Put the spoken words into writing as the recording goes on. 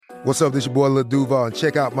What's up, this your boy Lil Duval, and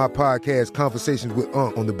check out my podcast, Conversations with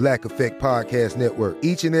Unc, on the Black Effect Podcast Network.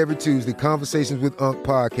 Each and every Tuesday, Conversations with Unc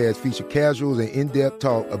podcast feature casuals and in-depth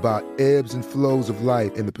talk about ebbs and flows of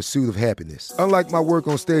life and the pursuit of happiness. Unlike my work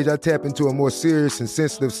on stage, I tap into a more serious and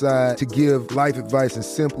sensitive side to give life advice and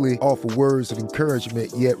simply offer words of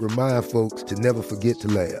encouragement, yet remind folks to never forget to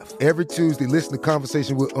laugh. Every Tuesday, listen to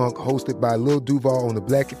Conversations with Unc, hosted by Lil Duval on the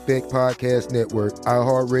Black Effect Podcast Network,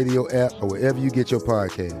 iHeartRadio app, or wherever you get your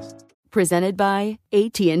podcasts. Presented by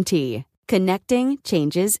AT&T. Connecting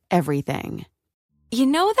changes everything. You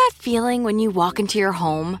know that feeling when you walk into your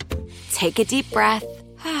home, take a deep breath,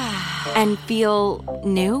 and feel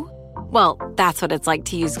new? Well, that's what it's like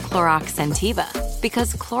to use Clorox Scentiva.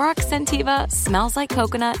 Because Clorox Scentiva smells like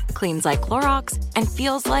coconut, cleans like Clorox, and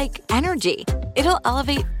feels like energy. It'll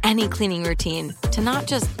elevate any cleaning routine to not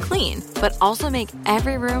just clean, but also make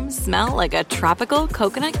every room smell like a tropical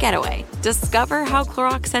coconut getaway. Discover how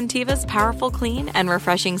Clorox Scentiva's powerful clean and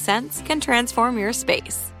refreshing scents can transform your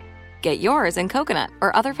space. Get yours in coconut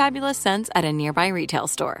or other fabulous scents at a nearby retail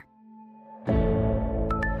store.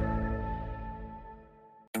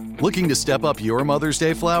 Looking to step up your Mother's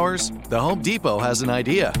Day flowers? The Home Depot has an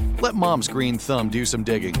idea. Let Mom's green thumb do some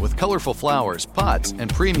digging with colorful flowers, pots,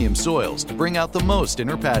 and premium soils to bring out the most in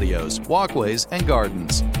her patios, walkways, and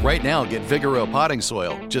gardens. Right now, get Vigoro potting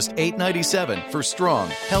soil, just $8.97 for strong,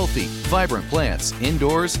 healthy, vibrant plants,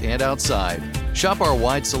 indoors and outside. Shop our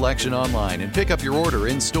wide selection online and pick up your order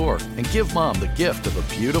in-store and give Mom the gift of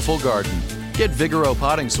a beautiful garden. Get Vigoro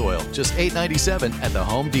potting soil, just $8.97 at the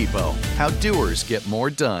Home Depot. How doers get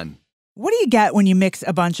more done. What do you get when you mix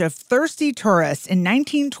a bunch of thirsty tourists in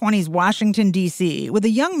 1920s Washington, D.C. with a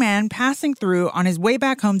young man passing through on his way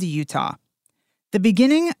back home to Utah? The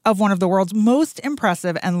beginning of one of the world's most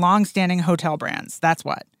impressive and long-standing hotel brands. That's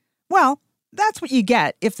what. Well, that's what you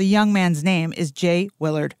get if the young man's name is J.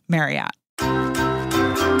 Willard Marriott.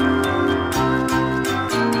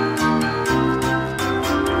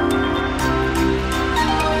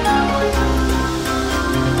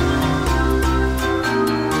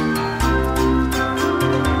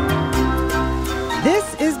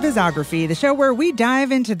 Bizography, the show where we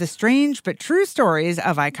dive into the strange but true stories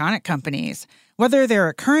of iconic companies. Whether they're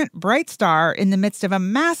a current bright star in the midst of a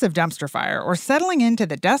massive dumpster fire or settling into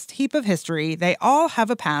the dust heap of history, they all have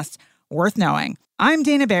a past worth knowing. I'm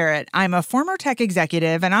Dana Barrett. I'm a former tech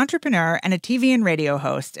executive, an entrepreneur, and a TV and radio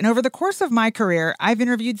host. And over the course of my career, I've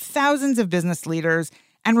interviewed thousands of business leaders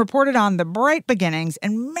and reported on the bright beginnings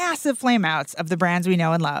and massive flameouts of the brands we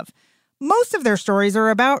know and love. Most of their stories are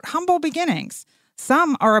about humble beginnings.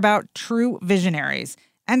 Some are about true visionaries,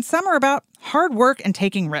 and some are about hard work and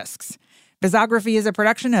taking risks. Bizography is a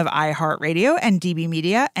production of iHeartRadio and DB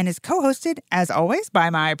Media and is co-hosted, as always,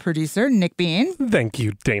 by my producer, Nick Bean. Thank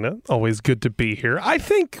you, Dana. Always good to be here. I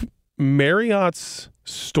think Marriott's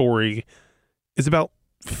story is about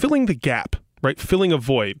filling the gap, right? Filling a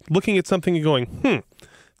void, looking at something and going,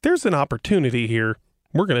 there's an opportunity here.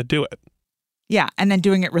 We're going to do it. Yeah, and then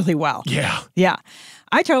doing it really well. Yeah.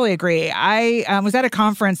 I totally agree. I was at a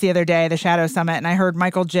conference the other day, the Shadow Summit, and I heard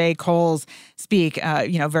Michael J. Coles speak,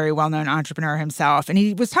 very well-known entrepreneur himself. And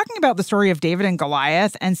he was talking about the story of David and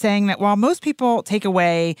Goliath and saying that while most people take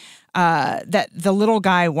away that the little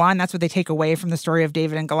guy won, that's what they take away from the story of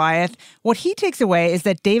David and Goliath, what he takes away is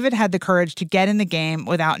that David had the courage to get in the game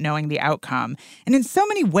without knowing the outcome. And in so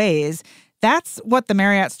many ways, that's what the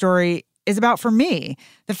Marriott story is about for me.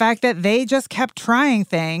 The fact that they just kept trying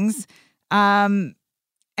things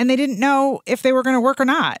and they didn't know if they were going to work or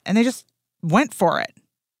not. And they just went for it.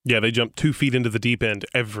 Yeah, they jumped 2 feet into the deep end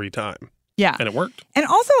every time. Yeah. And it worked. And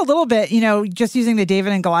also a little bit, just using the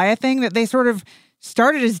David and Goliath thing, that they sort of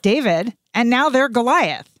started as David and now they're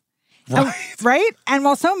Goliath. Right? And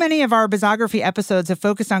while so many of our Bizography episodes have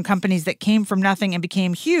focused on companies that came from nothing and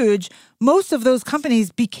became huge, most of those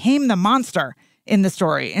companies became the monster in the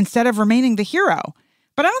story instead of remaining the hero.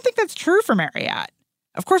 But I don't think that's true for Marriott.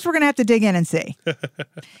 Of course, we're going to have to dig in and see.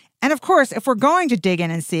 And of course, if we're going to dig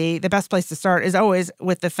in and see, the best place to start is always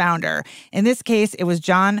with the founder. In this case, it was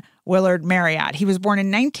John Willard Marriott. He was born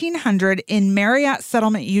in 1900 in Marriott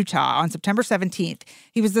Settlement, Utah on September 17th.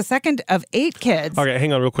 He was the second of 8 kids. Okay,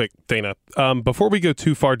 hang on real quick, Dana. Before we go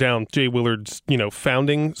too far down Jay Willard's,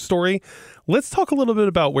 founding story, let's talk a little bit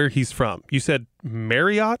about where he's from. You said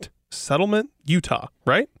Marriott Settlement, Utah,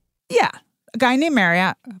 right? Yeah. A guy named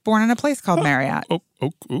Marriott, born in a place called Marriott.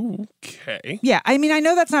 Okay. Yeah, I mean, I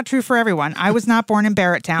know that's not true for everyone. I was not born in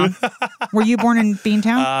Barretttown. Were you born in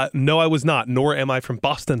Beantown? No, I was not, nor am I from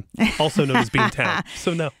Boston, also known as Beantown.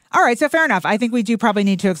 So no. All right, so fair enough. I think we do probably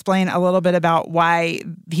need to explain a little bit about why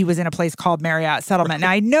he was in a place called Marriott Settlement. Now,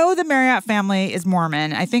 I know the Marriott family is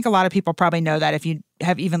Mormon. I think a lot of people probably know that if you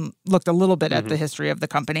have even looked a little bit at the history of the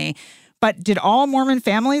company. But did all Mormon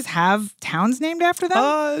families have towns named after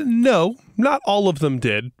them? No, not all of them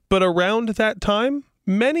did. But around that time,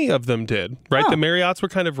 many of them did, right? The Marriotts were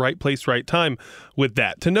kind of right place, right time with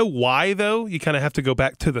that. To know why, though, you kind of have to go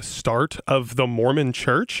back to the start of the Mormon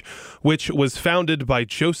Church, which was founded by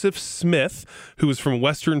Joseph Smith, who was from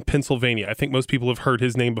Western Pennsylvania. I think most people have heard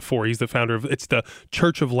his name before. He's the founder of, it's the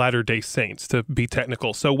Church of Latter-day Saints, to be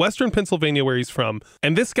technical. So Western Pennsylvania, where he's from.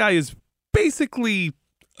 And this guy is basically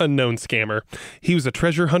a known scammer. He was a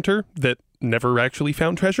treasure hunter that never actually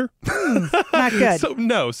found treasure. Not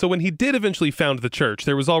good. So when he did eventually found the church,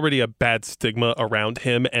 there was already a bad stigma around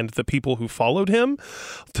him and the people who followed him.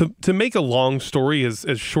 To make a long story as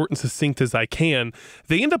short and succinct as I can,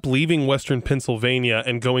 they end up leaving Western Pennsylvania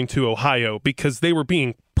and going to Ohio because they were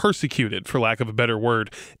being persecuted, for lack of a better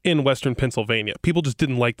word, in Western Pennsylvania. People just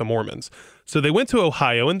didn't like the Mormons. So they went to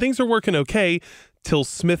Ohio and things are working okay till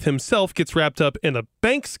Smith himself gets wrapped up in a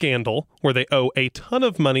bank scandal where they owe a ton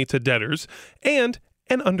of money to debtors and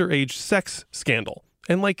an underage sex scandal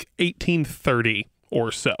in like 1830 or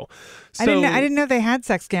so. I didn't know they had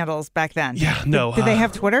sex scandals back then. Yeah, no. Did they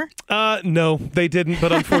have Twitter? No, they didn't.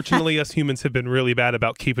 But unfortunately, us humans have been really bad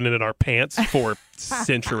about keeping it in our pants for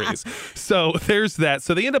centuries. So there's that.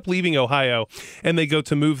 So they end up leaving Ohio and they go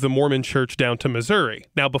to move the Mormon church down to Missouri.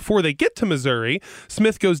 Now, before they get to Missouri,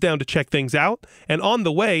 Smith goes down to check things out. And on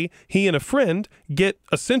the way, he and a friend get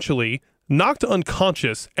essentially knocked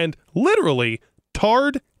unconscious and literally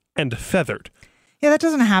tarred and feathered. Yeah, that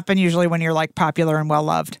doesn't happen usually when you're like popular and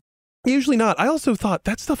well-loved. Usually not. I also thought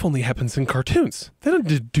that stuff only happens in cartoons. They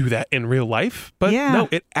don't do that in real life. But no,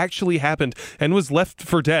 it actually happened and was left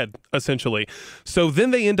for dead, essentially. So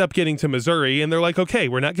then they end up getting to Missouri and they're like, okay,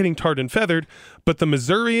 we're not getting tarred and feathered, but the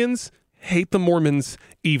Missourians hate the Mormons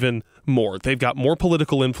even more. They've got more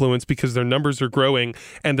political influence because their numbers are growing,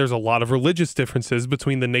 and there's a lot of religious differences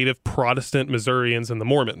between the native Protestant Missourians and the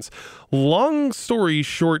Mormons. Long story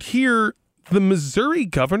short here, the Missouri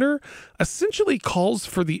governor essentially calls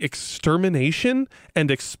for the extermination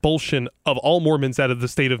and expulsion of all Mormons out of the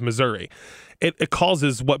state of Missouri. It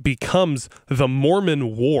causes what becomes the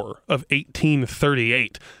Mormon War of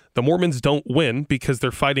 1838. The Mormons don't win because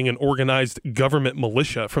they're fighting an organized government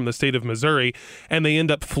militia from the state of Missouri, and they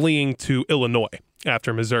end up fleeing to Illinois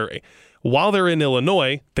after Missouri. While they're in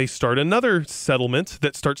Illinois, they start another settlement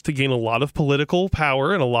that starts to gain a lot of political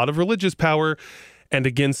power and a lot of religious power. And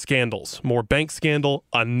again, scandals. More bank scandal,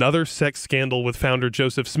 another sex scandal with founder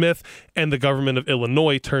Joseph Smith, and the government of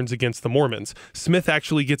Illinois turns against the Mormons. Smith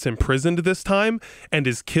actually gets imprisoned this time and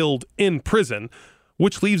is killed in prison,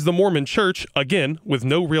 which leaves the Mormon church, again, with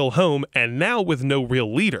no real home and now with no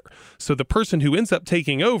real leader. So the person who ends up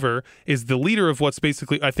taking over is the leader of what's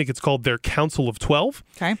basically, I think it's called their Council of 12.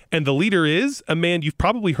 Okay. And the leader is a man, you've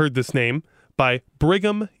probably heard this name, by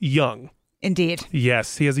Brigham Young. Indeed.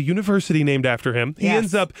 Yes, he has a university named after him. He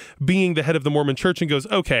ends up being the head of the Mormon church and goes,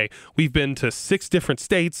 okay, we've been to 6 different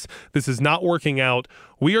states. This is not working out.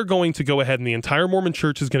 We are going to go ahead and the entire Mormon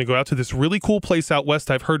church is going to go out to this really cool place out west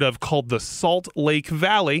I've heard of called the Salt Lake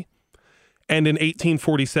Valley. And in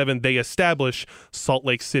 1847, they establish Salt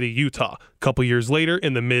Lake City, Utah. A couple years later,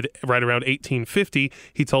 right around 1850,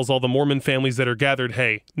 he tells all the Mormon families that are gathered,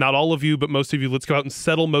 hey, not all of you, but most of you, let's go out and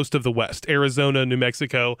settle most of the West, Arizona, New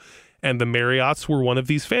Mexico. And the Marriotts were one of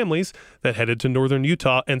these families that headed to northern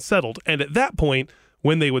Utah and settled. And at that point,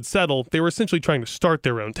 when they would settle, they were essentially trying to start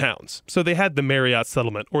their own towns. So they had the Marriott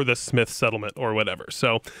settlement or the Smith settlement or whatever.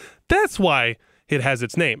 So that's why it has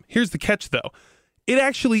its name. Here's the catch, though. It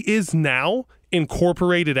actually is now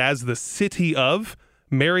incorporated as the city of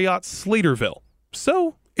Marriott Slaterville.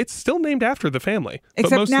 So it's still named after the family.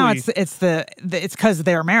 Except now it's because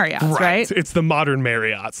they're Marriotts, right? It's the modern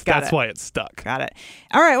Marriotts. That's why it's stuck. Got it.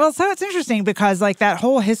 All right. Well, so it's interesting because like that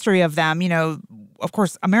whole history of them, of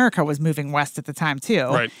course, America was moving west at the time too.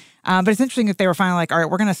 Right. But it's interesting if they were finally like, all right,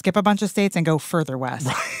 we're going to skip a bunch of states and go further west.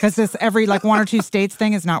 Because this every 1 or 2 states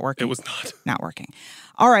thing is not working. It was not. Not working.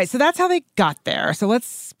 All right, so that's how they got there. So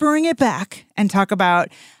let's bring it back and talk about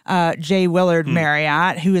J. Willard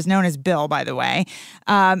Marriott, who is known as Bill, by the way.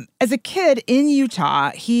 As a kid in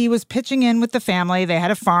Utah, he was pitching in with the family. They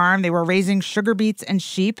had a farm. They were raising sugar beets and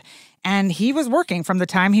sheep. And he was working from the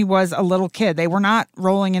time he was a little kid. They were not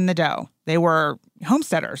rolling in the dough. They were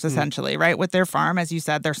homesteaders, essentially, right? With their farm, as you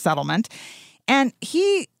said, their settlement. And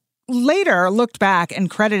he later looked back and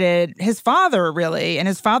credited his father, really, and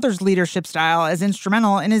his father's leadership style as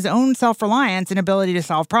instrumental in his own self-reliance and ability to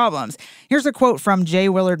solve problems. Here's a quote from J.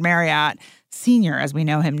 Willard Marriott, Sr., as we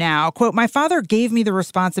know him now. Quote, "My father gave me the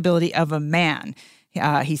responsibility of a man,"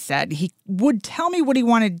 he said. "He would tell me what he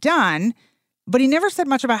wanted done, but he never said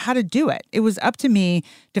much about how to do it. It was up to me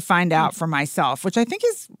to find out for myself," which I think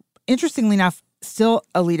is, interestingly enough, still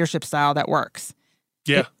a leadership style that works.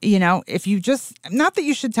 Yeah. If you just, not that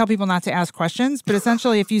you should tell people not to ask questions, but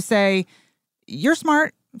essentially if you say, you're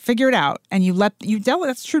smart, figure it out, and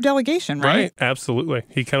that's true delegation, right? Right, absolutely.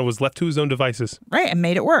 He kind of was left to his own devices. Right, and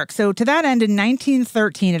made it work. So to that end, in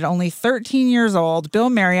 1913, at only 13 years old, Bill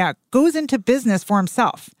Marriott goes into business for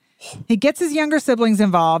himself. He gets his younger siblings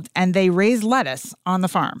involved, and they raise lettuce on the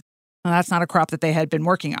farm. Well, that's not a crop that they had been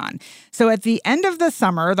working on. So at the end of the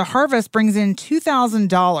summer, the harvest brings in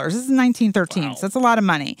 $2,000. This is 1913, wow. So that's a lot of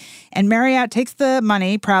money. And Marriott takes the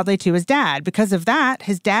money proudly to his dad. Because of that,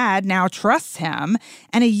 his dad now trusts him,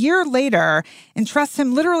 and a year later entrusts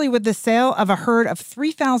him literally with the sale of a herd of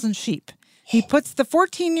 3,000 sheep. He puts the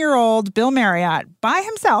 14-year-old Bill Marriott by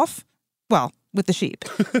himself, well, with the sheep,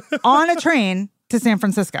 on a train to San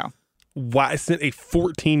Francisco. Why sent a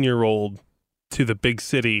 14-year-old to the big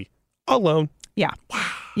city alone? Yeah. Wow.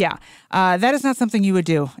 Yeah. That is not something you would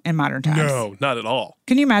do in modern times. No, not at all.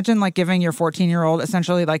 Can you imagine giving your 14-year-old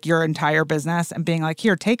essentially your entire business and being like,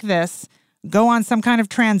 here, take this, go on some kind of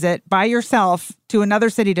transit by yourself to another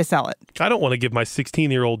city to sell it? I don't want to give my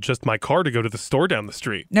 16-year-old just my car to go to the store down the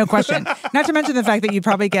street. No question. Not to mention the fact that you'd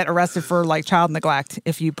probably get arrested for child neglect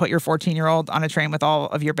if you put your 14-year-old on a train with all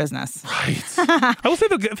of your business. Right. I will say,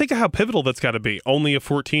 though, think of how pivotal that's got to be. Only a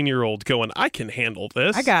 14-year-old going, I can handle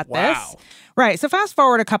this. I got this. Right. So fast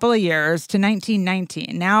forward a couple of years to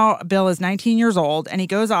 1919. Now Bill is 19 years old, and he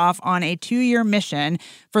goes off on a 2-year mission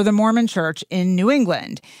for the Mormon Church in New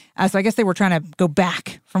England. So I guess they were trying to go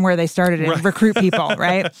back from where they started and recruit people,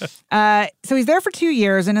 right? So he's there for 2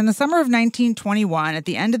 years, and in the summer of 1921, at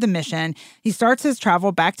the end of the mission, he starts his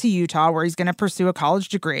travel back to Utah, where he's going to pursue a college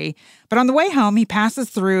degree. But on the way home, he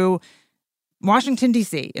passes through Washington,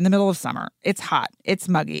 D.C. in the middle of summer. It's hot, it's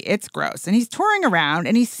muggy, it's gross. And he's touring around,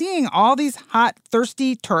 and he's seeing all these hot,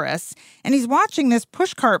 thirsty tourists, and he's watching this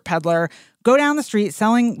pushcart peddler go down the street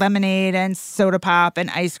selling lemonade and soda pop and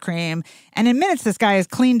ice cream. And in minutes, this guy is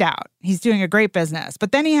cleaned out. He's doing a great business.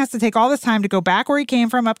 But then he has to take all this time to go back where he came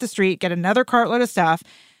from up the street, get another cartload of stuff,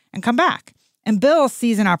 and come back. And Bill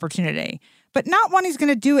sees an opportunity, but not one he's going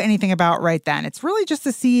to do anything about right then. It's really just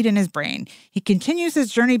a seed in his brain. He continues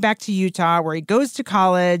his journey back to Utah, where he goes to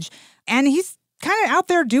college, and he's kind of out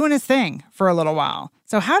there doing his thing for a little while.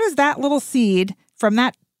 So how does that little seed from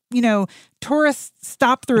that, tourist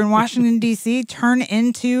stop through in Washington, D.C. turn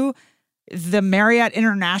into the Marriott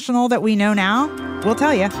International that we know now? We'll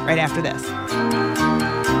tell you right after this.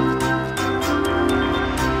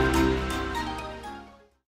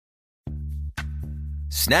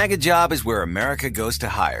 Snag a Job is where America goes to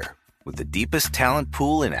hire, with the deepest talent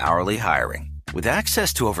pool in hourly hiring. With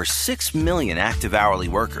access to over 6 million active hourly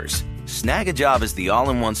workers, Snag a Job is the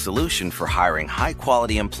all-in-one solution for hiring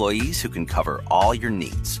high-quality employees who can cover all your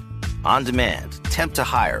needs. On demand, temp to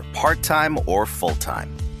hire, part-time or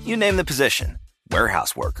full-time. You name the position.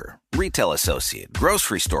 Warehouse worker, retail associate,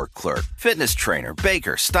 grocery store clerk, fitness trainer,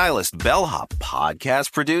 baker, stylist, bellhop,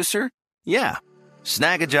 podcast producer. Yeah,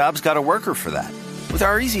 Snag a Job's got a worker for that. With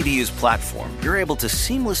our easy-to-use platform, you're able to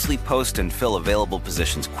seamlessly post and fill available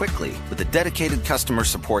positions quickly with a dedicated customer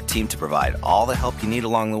support team to provide all the help you need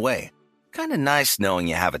along the way. Kind of nice knowing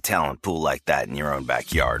you have a talent pool like that in your own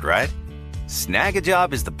backyard, right? Snag a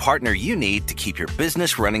Job is the partner you need to keep your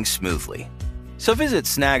business running smoothly. So visit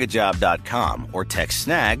snagajob.com or text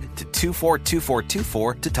snag to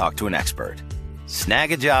 242424 to talk to an expert.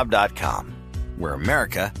 Snagajob.com, where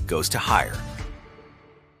America goes to hire.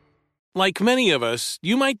 Like many of us,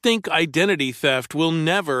 you might think identity theft will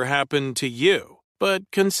never happen to you. But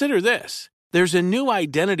consider this. There's a new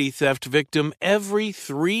identity theft victim every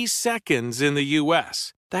 3 seconds in the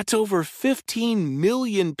U.S. That's over 15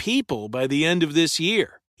 million people by the end of this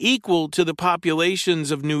year, equal to the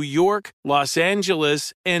populations of New York, Los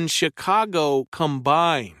Angeles, and Chicago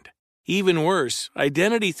combined. Even worse,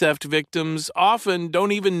 identity theft victims often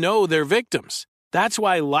don't even know they're victims. That's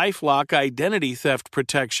why LifeLock Identity Theft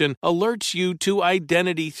Protection alerts you to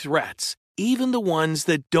identity threats, even the ones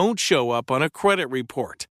that don't show up on a credit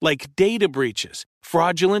report, like data breaches,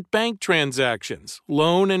 fraudulent bank transactions,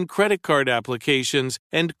 loan and credit card applications,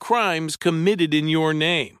 and crimes committed in your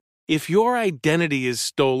name. If your identity is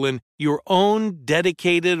stolen, your own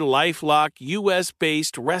dedicated LifeLock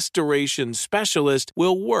U.S.-based restoration specialist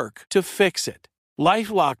will work to fix it.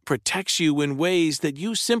 LifeLock protects you in ways that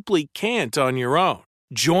you simply can't on your own.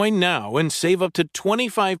 Join now and save up to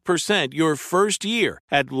 25% your first year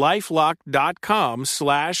at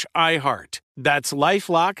LifeLock.com/iHeart. That's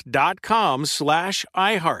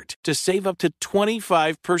LifeLock.com/iHeart to save up to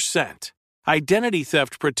 25%. Identity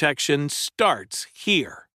theft protection starts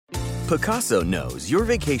here. Pacaso knows your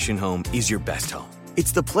vacation home is your best home.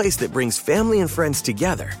 It's the place that brings family and friends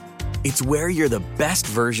together. It's where you're the best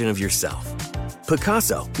version of yourself.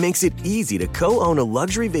 Pacaso makes it easy to co-own a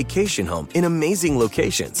luxury vacation home in amazing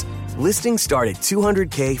locations. Listings start at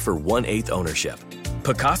 $200K for 1/8 ownership.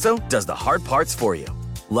 Pacaso does the hard parts for you.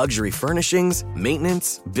 Luxury furnishings,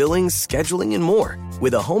 maintenance, billings, scheduling, and more.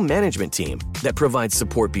 With a home management team that provides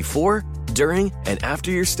support before, during, and after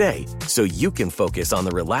your stay, so you can focus on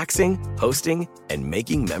the relaxing, hosting, and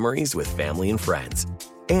making memories with family and friends.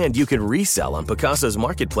 And you can resell on Pacaso's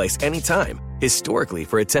marketplace anytime, historically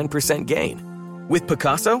for a 10% gain. With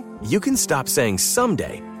Pacaso, you can stop saying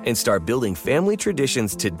someday and start building family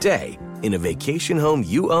traditions today in a vacation home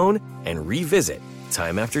you own and revisit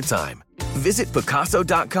time after time. Visit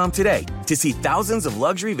Pacaso.com today to see thousands of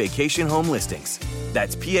luxury vacation home listings.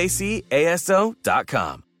 That's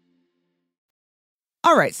PACASO.com.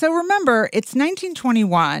 All right, so remember, it's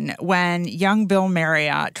 1921 when young Bill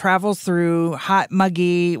Marriott travels through hot,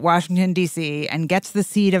 muggy Washington, D.C. and gets the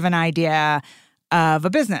seed of an idea of a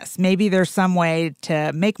business. Maybe there's some way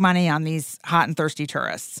to make money on these hot and thirsty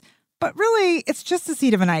tourists. But really, it's just the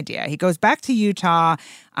seed of an idea. He goes back to Utah,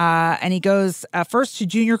 and he goes first to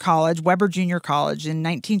junior college, Weber Junior College. In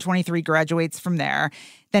 1923, graduates from there.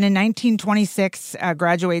 Then in 1926,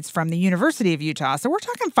 graduates from the University of Utah. So we're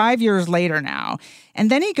talking 5 years later now. And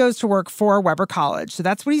then he goes to work for Weber College. So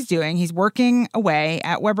that's what he's doing. He's working away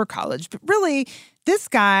at Weber College. But really, this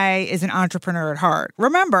guy is an entrepreneur at heart.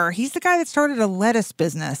 Remember, he's the guy that started a lettuce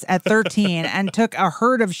business at 13 and took a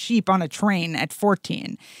herd of sheep on a train at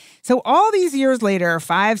 14. So all these years later,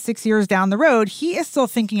 5-6 years down the road, he is still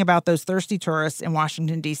thinking about those thirsty tourists in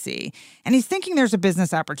Washington, D.C. And he's thinking there's a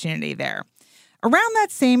business opportunity there. Around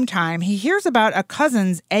that same time, he hears about a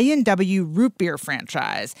cousin's A&W root beer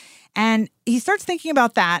franchise. And he starts thinking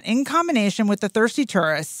about that in combination with the thirsty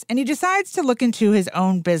tourists, and he decides to look into his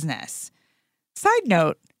own business. Side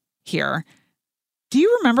note here, do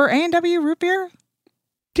you remember A&W root beer?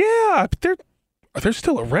 Yeah, but they're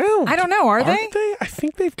still around. I don't know, are they? I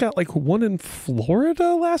think they've got like one in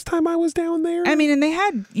Florida last time I was down there. I mean,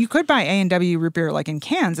 and you could buy A&W root beer like in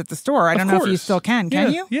cans at the store. I don't know if you still can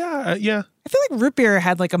you? Yeah. I feel like root beer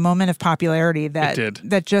had like a moment of popularity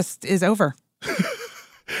that just is over.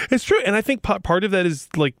 It's true. And I think part of that is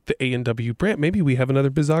like the A&W brand. Maybe we have another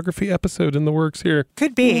Bizography episode in the works here.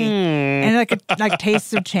 Could be. And like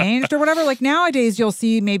tastes have changed or whatever. Like nowadays you'll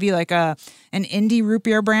see maybe like an indie root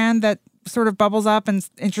beer brand that sort of bubbles up and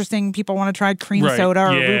interesting. People want to try cream soda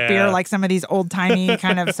or root beer, like some of these old timey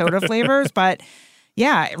kind of soda flavors. But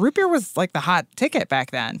yeah, root beer was like the hot ticket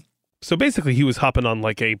back then. So basically he was hopping on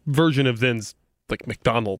like a version of then's like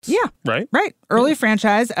McDonald's. Yeah. Right? Right. Early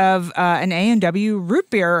franchise of an A&W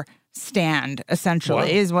root beer stand,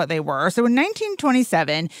 essentially, is what they were. So in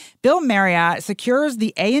 1927, Bill Marriott secures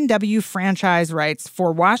the A&W franchise rights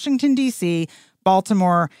for Washington, D.C.,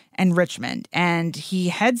 Baltimore, and Richmond. And he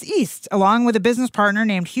heads east along with a business partner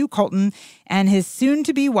named Hugh Colton and his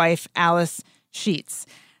soon-to-be wife, Alice Sheets.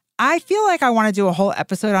 I feel like I want to do a whole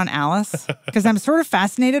episode on Alice because I'm sort of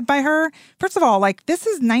fascinated by her. First of all, like this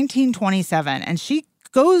is 1927 and she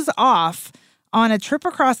goes off on a trip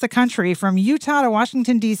across the country from Utah to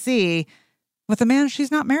Washington, D.C. with a man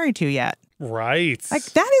she's not married to yet. Right. Like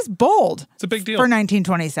that is bold. It's a big deal. For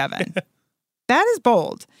 1927. That is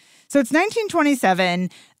bold. So it's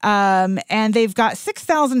 1927, and they've got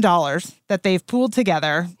 $6,000 that they've pooled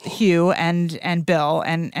together, Hugh and Bill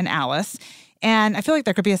and Alice. And I feel like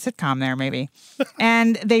there could be a sitcom there, maybe.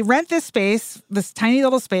 And they rent this space, this tiny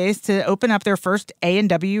little space, to open up their first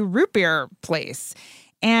A&W root beer place.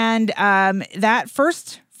 And that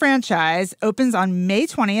first franchise opens on May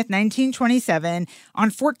 20th, 1927, on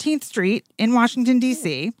 14th Street in Washington,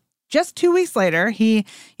 D.C. Just 2 weeks later,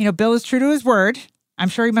 Bill is true to his word. I'm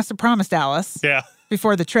sure he must have promised Alice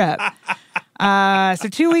before the trip. So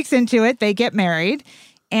 2 weeks into it, they get married.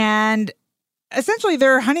 And essentially,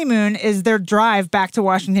 their honeymoon is their drive back to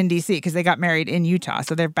Washington, D.C., because they got married in Utah.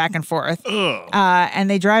 So they're back and forth. And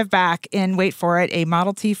they drive back in, wait for it, a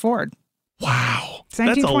Model T Ford. Wow. It's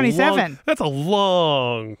 1927. That's a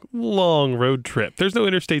long, long road trip. There's no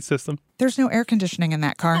interstate system. There's no air conditioning in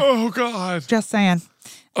that car. Oh, God. Just saying.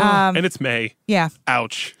 And it's May. Yeah.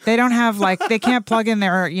 Ouch. They don't have they can't plug in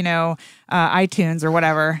their, iTunes or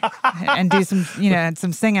whatever and do some,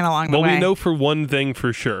 some singing along the way. Well, we know for one thing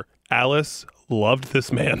for sure. Alice loved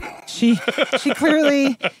this man. She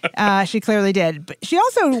clearly did. But she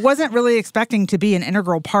also wasn't really expecting to be an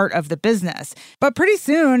integral part of the business. But pretty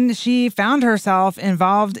soon she found herself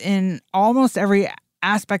involved in almost every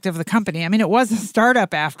aspect of the company. I mean, it was a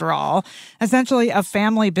startup after all, essentially a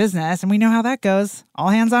family business, and we know how that goes. All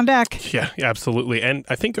hands on deck. Yeah, absolutely. And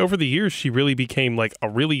I think over the years, she really became like a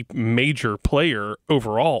really major player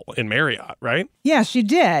overall in Marriott, right? Yeah, she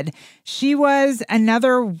did. She was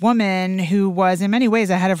another woman who was in many ways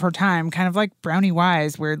ahead of her time, kind of like Brownie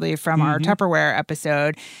Wise, weirdly, from our Tupperware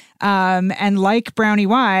episode. And like Brownie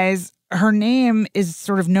Wise, her name is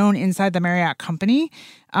sort of known inside the Marriott company,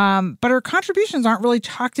 but her contributions aren't really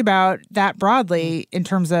talked about that broadly in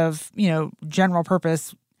terms of, general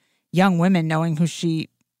purpose young women knowing who she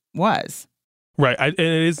was. Right. And it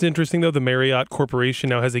is interesting, though, the Marriott Corporation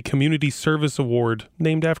now has a community service award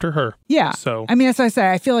named after her. Yeah. So, I mean, as I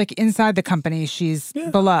say, I feel like inside the company, she's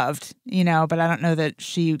beloved, but I don't know that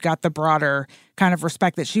she got the broader kind of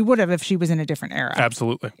respect that she would have if she was in a different era.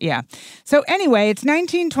 Absolutely. Yeah. So anyway, it's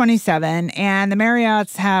 1927 and the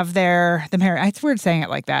Marriotts have it's weird saying it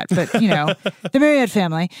like that, but the Marriott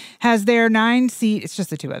family has their 9-seat, it's just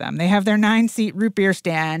the two of them. They have their 9-seat root beer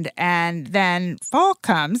stand, and then fall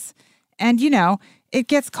comes and, it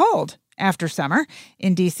gets cold after summer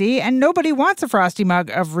in D.C., and nobody wants a frosty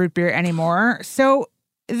mug of root beer anymore. So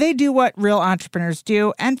they do what real entrepreneurs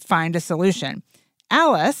do and find a solution.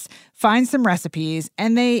 Alice finds some recipes,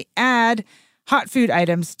 and they add hot food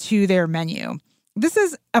items to their menu. This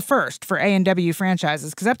is a first for A&W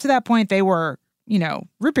franchises, because up to that point, they were,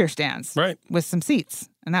 root beer stands with some seats,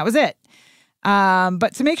 and that was it.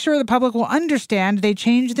 But to make sure the public will understand, they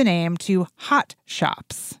changed the name to Hot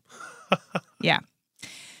Shops. Yeah.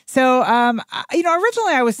 So,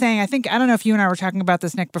 originally I was saying, I don't know if you and I were talking about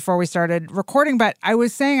this, Nick, before we started recording, but I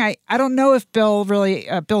was saying I don't know if Bill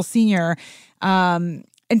Sr.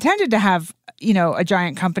 Intended to have, a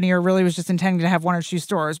giant company or really was just intending to have one or two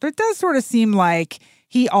stores. But it does sort of seem like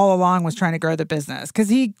he all along was trying to grow the business because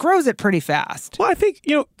he grows it pretty fast. Well, I think,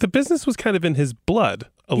 the business was kind of in his blood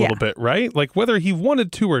a little bit, right? Like whether he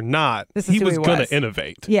wanted to or not, he was going to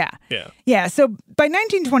innovate. Yeah. So by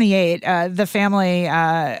 1928, the family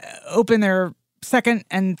opened their second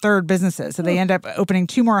and third businesses. So they end up opening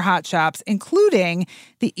 2 more hot shops, including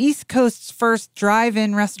the East Coast's first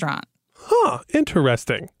drive-in restaurant. Huh,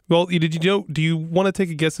 interesting. Well, do you want to take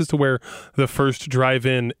a guess as to where the first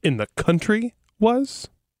drive-in in the country was?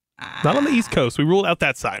 Not on the East Coast. We ruled out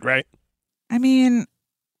that side, right? I mean,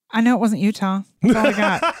 I know it wasn't Utah. That's all I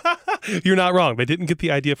got. You're not wrong. They didn't get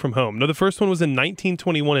the idea from home. No, the first one was in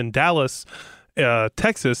 1921 in Dallas,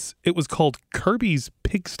 Texas. It was called Kirby's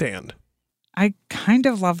Pig Stand. I kind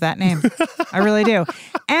of love that name. I really do.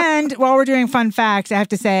 And while we're doing fun facts, I have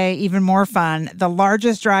to say, even more fun, the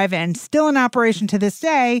largest drive-in still in operation to this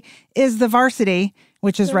day is the Varsity,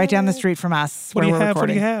 which is right down the street from us. What do you have?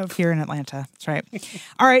 Recording What do you have? Here in Atlanta. That's right.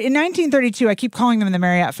 All right. In 1932, I keep calling them the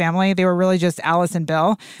Marriott family. They were really just Alice and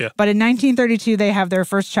Bill. Yeah. But in 1932, they have their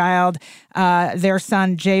first child, their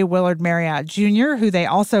son, J. Willard Marriott Jr., who they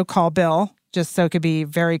also call Bill, just so it could be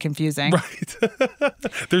very confusing. Right.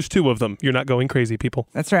 There's 2 of them. You're not going crazy, people.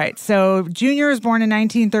 That's right. So Junior is born in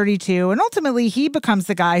 1932, and ultimately he becomes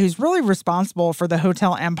the guy who's really responsible for the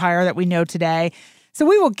hotel empire that we know today. So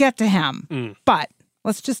we will get to him. But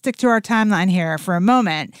let's just stick to our timeline here for a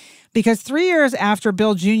moment, because 3 years after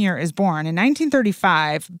Bill Jr. is born, in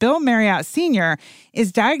 1935, Bill Marriott Sr.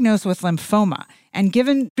 is diagnosed with lymphoma and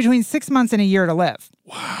given between 6 months and a year to live.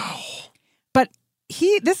 Wow. But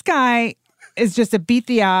this guy is just a beat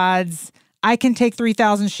the odds, I can take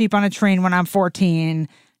 3,000 sheep on a train when I'm 14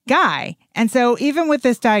 guy. And so even with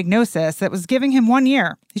this diagnosis that was giving him 1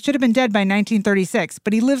 year, he should have been dead by 1936,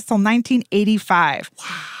 but he lives till 1985. Wow.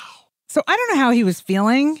 So I don't know how he was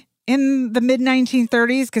feeling in the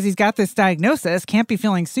mid-1930s because he's got this diagnosis, can't be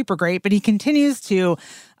feeling super great, but he continues to,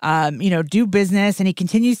 do business, and he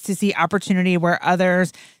continues to see opportunity where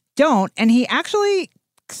others don't. And he actually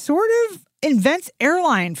sort of invents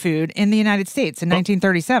airline food in the United States in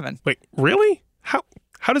 1937. Wait, really?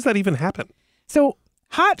 How does that even happen? So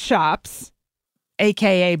Hot Shops,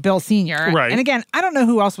 a.k.a. Bill Sr. Right. And again, I don't know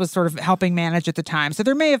who else was sort of helping manage at the time. So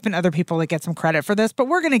there may have been other people that get some credit for this, but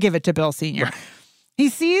we're going to give it to Bill Sr. Right. He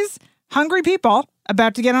sees hungry people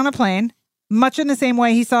about to get on a plane, much in the same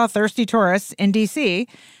way he saw thirsty tourists in D.C.,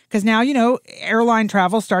 because now, airline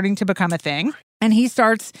travel starting to become a thing. And he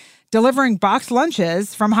starts delivering boxed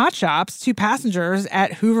lunches from Hot Shops to passengers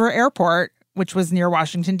at Hoover Airport, which was near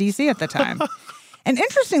Washington, D.C. at the time. And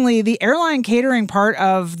interestingly, the airline catering part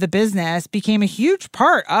of the business became a huge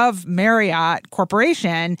part of Marriott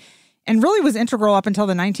Corporation and really was integral up until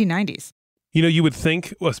the 1990s. You would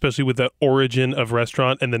think, especially with the origin of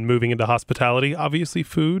restaurant and then moving into hospitality, obviously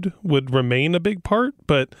food would remain a big part.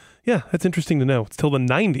 But yeah, that's interesting to know. It's till the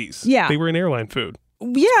 90s. Yeah. They were in airline food.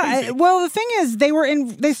 Yeah. Well, the thing is,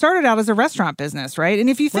 they started out as a restaurant business, right? And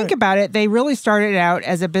if you think about it, they really started out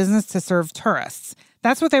as a business to serve tourists.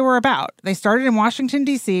 That's what they were about. They started in Washington,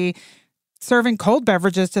 D.C., serving cold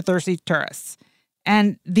beverages to thirsty tourists.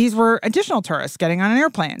 And these were additional tourists getting on an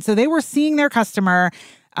airplane. So they were seeing their customer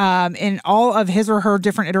in all of his or her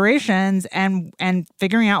different iterations and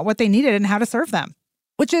figuring out what they needed and how to serve them,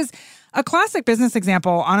 which is a classic business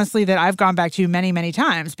example, honestly, that I've gone back to many, many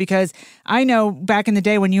times, because I know back in the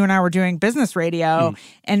day when you and I were doing business radio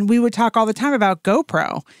and we would talk all the time about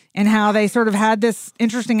GoPro and how they sort of had this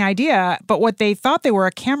interesting idea, but what they thought they were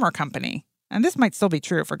a camera company. And this might still be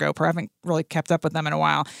true for GoPro. I haven't really kept up with them in a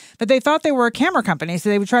while. But they thought they were a camera company, so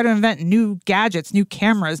they would try to invent new gadgets, new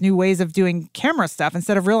cameras, new ways of doing camera stuff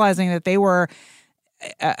instead of realizing that they were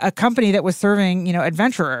a company that was serving,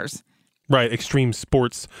 adventurers. Right, extreme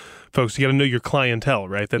sports folks. You got to know your clientele,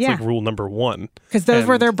 right? That's like rule number one. Because those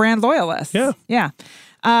were their brand loyalists. Yeah. Yeah.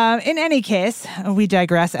 In any case, we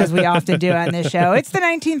digress, as we often do on this show. It's the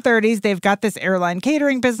 1930s. They've got this airline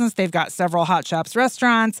catering business. They've got several Hot Shops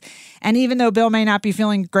restaurants. And even though Bill may not be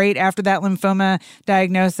feeling great after that lymphoma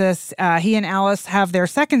diagnosis, he and Alice have their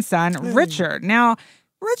second son, Richard. Now,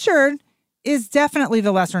 Richard is definitely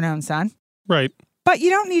the lesser-known son. Right. But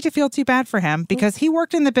you don't need to feel too bad for him because he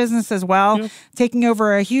worked in the business as well, taking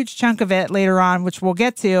over a huge chunk of it later on, which we'll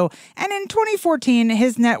get to. And in 2014,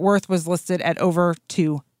 his net worth was listed at over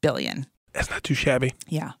 $2 billion. That's not too shabby.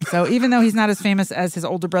 Yeah. So even though he's not as famous as his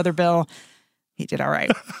older brother, Bill, he did all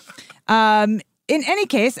right. In any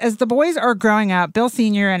case, as the boys are growing up, Bill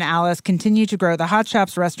Sr. and Alice continue to grow the Hot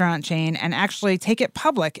Shops restaurant chain and actually take it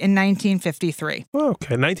public in 1953. Okay,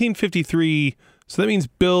 1953. So that means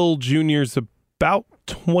Bill Jr.'s about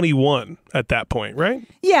 21 at that point, right?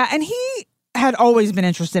 Yeah, and he had always been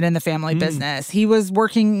interested in the family business. He was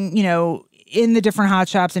working, in the different Hot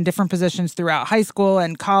Shops in different positions throughout high school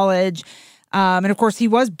and college. And of course, he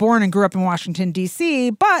was born and grew up in Washington, D.C.,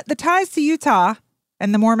 but the ties to Utah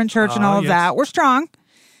and the Mormon church and all of that were strong.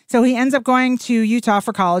 So he ends up going to Utah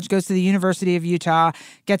for college, goes to the University of Utah,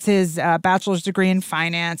 gets his bachelor's degree in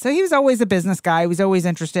finance. So he was always a business guy. He was always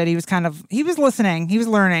interested. He was listening. He was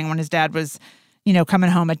learning when his dad was coming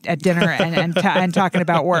home at dinner and talking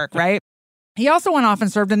about work, right? He also went off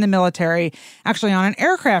and served in the military, actually on an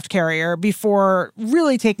aircraft carrier, before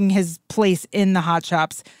really taking his place in the Hot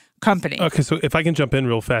Shops company. Okay, so if I can jump in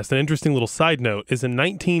real fast, an interesting little side note is in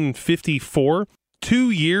 1954,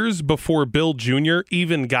 2 years before Bill Jr.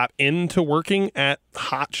 even got into working at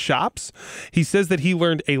Hot Shops, he says that he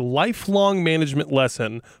learned a lifelong management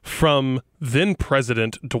lesson from then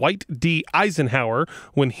President Dwight D. Eisenhower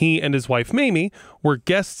when he and his wife Mamie were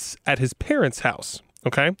guests at his parents' house.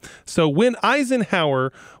 Okay, so when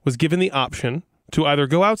Eisenhower was given the option to either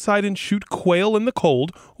go outside and shoot quail in the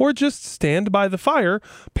cold or just stand by the fire,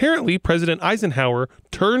 apparently President Eisenhower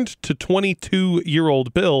turned to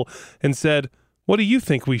 22-year-old Bill and said, "What do you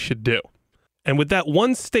think we should do?" And with that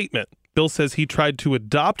one statement, Bill says he tried to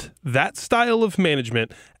adopt that style of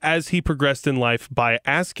management as he progressed in life by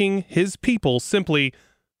asking his people simply,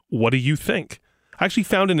 "What do you think?" I actually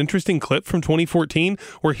found an interesting clip from 2014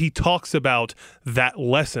 where he talks about that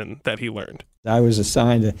lesson that he learned. I was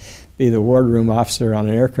assigned to be the wardroom officer on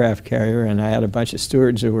an aircraft carrier, and I had a bunch of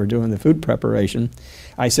stewards who were doing the food preparation.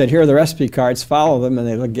 I said, "Here are the recipe cards, follow them," and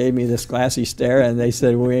they gave me this glassy stare, and they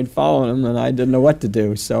said, "We ain't following them," and I didn't know what to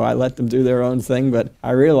do. So I let them do their own thing, but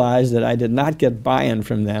I realized that I did not get buy-in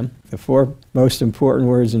from them. The 4 most important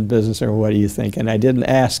words in business are, "What do you think?" And I didn't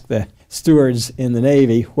ask the stewards in the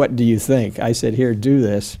Navy, "What do you think?" I said, "Here, do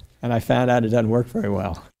this," and I found out it doesn't work very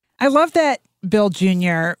well. I love that Bill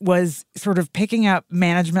Jr. was sort of picking up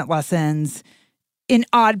management lessons in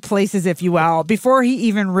odd places, if you will, before he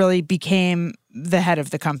even really became the head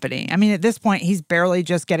of the company. I mean, at this point, he's barely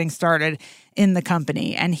just getting started in the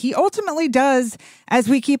company. And he ultimately does, as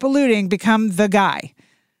we keep alluding, become the guy.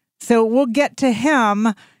 So we'll get to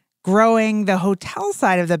him growing the hotel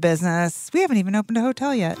side of the business. We haven't even opened a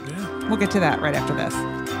hotel yet. Yeah. We'll get to that right after this.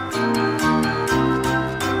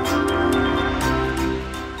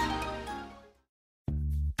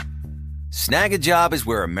 Snag a Job is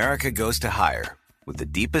where America goes to hire, with the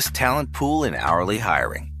deepest talent pool in hourly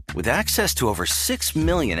hiring. With access to over 6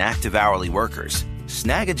 million active hourly workers,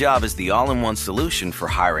 Snag-a-Job is the all-in-one solution for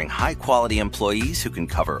hiring high-quality employees who can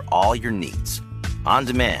cover all your needs. On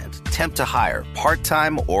demand, temp to hire,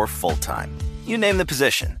 part-time or full-time. You name the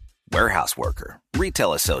position. Warehouse worker,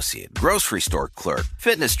 retail associate, grocery store clerk,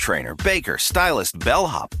 fitness trainer, baker, stylist,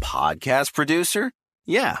 bellhop, podcast producer.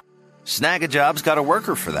 Yeah, Snag-a-Job's got a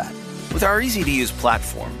worker for that. With our easy-to-use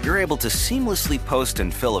platform, you're able to seamlessly post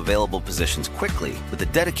and fill available positions quickly with a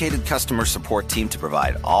dedicated customer support team to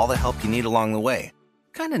provide all the help you need along the way.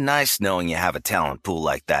 Kind of nice knowing you have a talent pool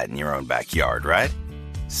like that in your own backyard, right?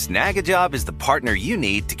 Snag-a-Job is the partner you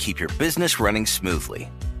need to keep your business running smoothly.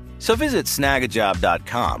 So visit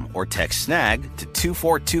snagajob.com or text snag to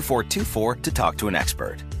 242424 to talk to an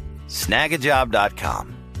expert.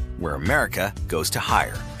 Snagajob.com, where America goes to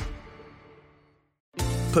hire.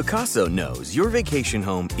 Pacaso knows your vacation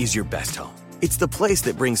home is your best home. It's the place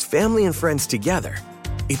that brings family and friends together.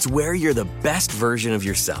 It's where you're the best version of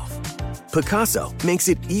yourself. Pacaso makes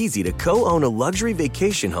it easy to co-own a luxury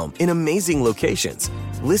vacation home in amazing locations.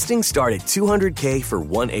 Listings start at $200K for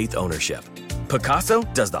 1/8 ownership. Pacaso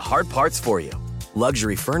does the hard parts for you.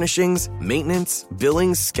 Luxury furnishings, maintenance,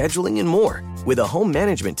 billings, scheduling, and more. With a home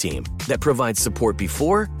management team that provides support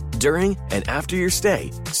before, during, and after your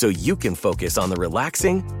stay so you can focus on the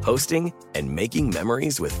relaxing, hosting, and making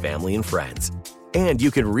memories with family and friends. And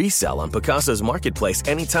you can resell on Pacaso's marketplace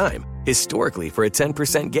anytime, historically for a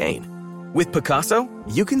 10% gain. With Pacaso,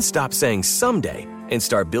 you can stop saying someday and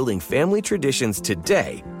start building family traditions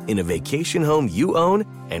today in a vacation home you own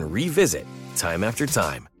and revisit time after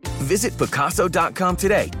time. Visit Pacaso.com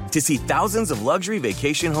today to see thousands of luxury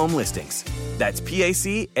vacation home listings. That's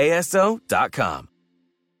PACASO.com.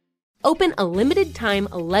 Open a limited-time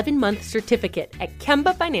 11-month certificate at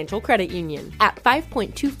Kemba Financial Credit Union. At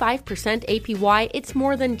 5.25% APY, it's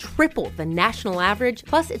more than triple the national average,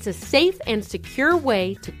 plus it's a safe and secure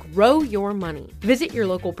way to grow your money. Visit your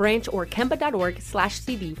local branch or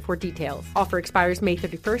kemba.org/CD for details. Offer expires May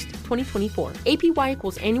 31st, 2024. APY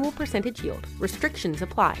equals annual percentage yield. Restrictions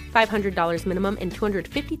apply. $500 minimum and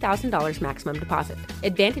 $250,000 maximum deposit.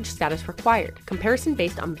 Advantage status required. Comparison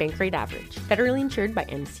based on bank rate average. Federally insured by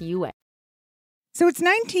NCUA. So it's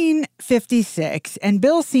 1956, and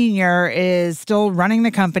Bill Sr. is still running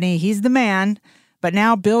the company. He's the man, but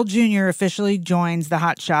now Bill Jr. officially joins the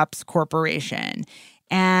Hot Shops Corporation.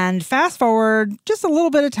 And fast forward just a little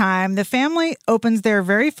bit of time, the family opens their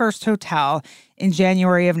very first hotel in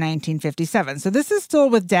January of 1957. So this is still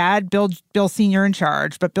with Dad, Bill Sr. in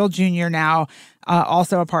charge, but Bill Jr. now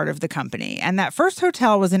also a part of the company. And that first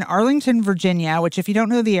hotel was in Arlington, Virginia, which, if you don't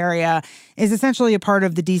know the area, is essentially a part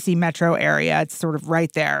of the D.C. metro area. It's sort of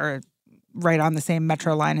right there, right on the same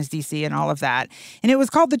metro line as D.C. and all of that. And it was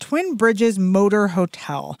called the Twin Bridges Motor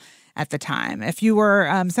Hotel at the time. If you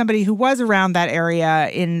were somebody who was around that area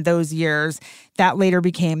in those years, that later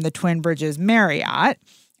became the Twin Bridges Marriott.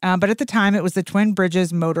 But at the time, it was the Twin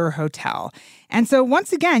Bridges Motor Hotel. And so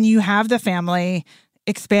once again, you have the family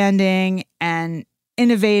expanding and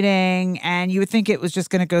innovating, and you would think it was just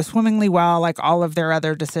going to go swimmingly well, like all of their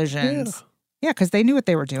other decisions. Yeah, because they knew what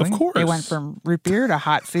they were doing. Of course. They went from root beer to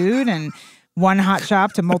hot food, and one hot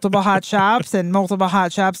shop to multiple hot shops, and multiple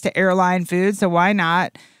hot shops to airline food. So why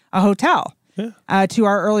not a hotel? Yeah. To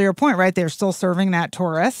our earlier point, right? They're still serving that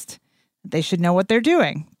tourist. They should know what they're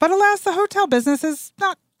doing. But alas, the hotel business is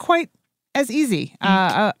not quite as easy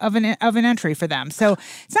of an entry for them. So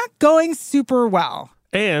it's not going super well.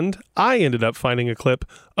 And I ended up finding a clip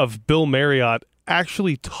of Bill Marriott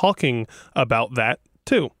actually talking about that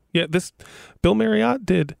too. Yeah, this Bill Marriott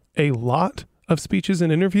did a lot of speeches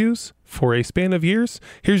and interviews for a span of years.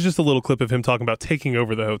 Here's just a little clip of him talking about taking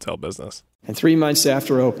over the hotel business. And 3 months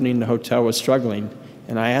after opening, the hotel was struggling,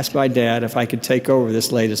 and I asked my dad if I could take over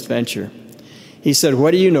this latest venture. He said,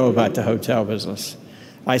 "What do you know about the hotel business?"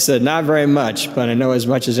 I said, "Not very much, but I know as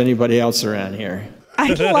much as anybody else around here."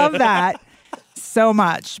 I love that so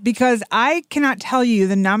much, because I cannot tell you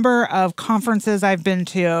the number of conferences I've been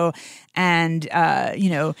to and,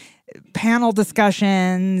 panel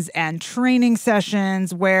discussions and training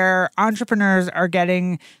sessions where entrepreneurs are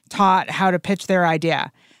getting taught how to pitch their idea.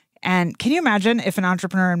 And can you imagine if an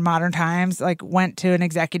entrepreneur in modern times went to an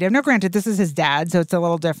executive? Now, granted, this is his dad, so it's a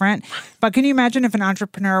little different. But can you imagine if an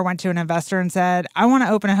entrepreneur went to an investor and said, "I want to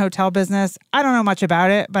open a hotel business. I don't know much about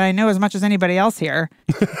it, but I know as much as anybody else here,"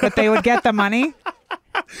 that they would get the money?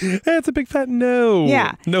 That's a big fat no.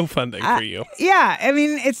 Yeah. No funding for you. Yeah. I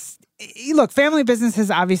mean, look, family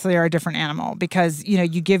businesses obviously are a different animal because,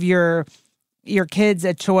 you give your kids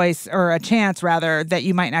a choice, or a chance rather, that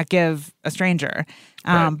you might not give a stranger.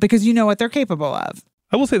 Right. Because you know what they're capable of.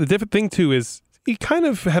 I will say the different thing too is he kind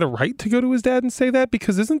of had a right to go to his dad and say that,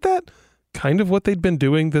 because isn't that kind of what they'd been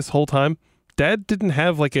doing this whole time? Dad didn't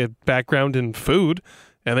have like a background in food,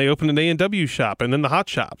 and they opened an A&W shop and then the hot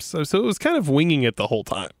shops. So it was kind of winging it the whole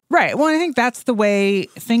time. Right. Well, I think that's the way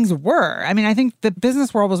things were. I mean, I think the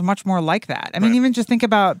business world was much more like that. I mean, even just think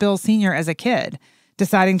about Bill Sr. as a kid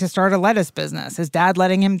deciding to start a lettuce business, his dad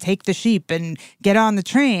letting him take the sheep and get on the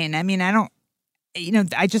train. I mean,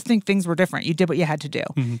 I just think things were different. You did what you had to do.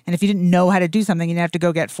 Mm-hmm. And if you didn't know how to do something, you'd have to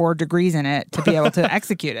go get 4 degrees in it to be able to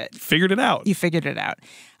execute it. Figured it out. You figured it out.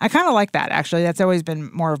 I kind of like that, actually. That's always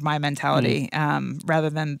been more of my mentality, rather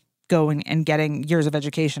than going and getting years of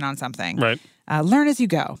education on something. Right. Learn as you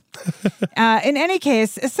go. In any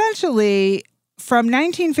case, essentially, from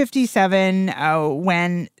 1957,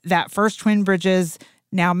 when that first Twin Bridges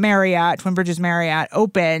Marriott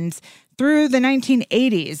opened, through the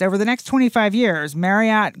 1980s, over the next 25 years,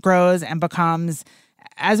 Marriott grows and becomes,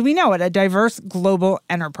 as we know it, a diverse global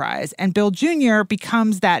enterprise. And Bill Jr.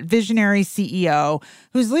 becomes that visionary CEO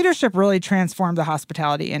whose leadership really transformed the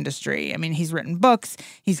hospitality industry. I mean, he's written books.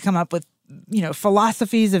 He's come up with,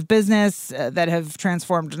 philosophies of business that have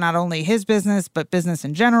transformed not only his business, but business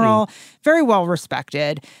in general. Very well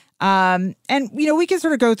respected. And we can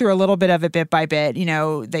sort of go through a little bit of it bit by bit.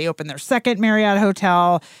 They opened their second Marriott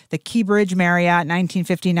hotel, the Keybridge Marriott,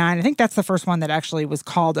 1959. I think that's the first one that actually was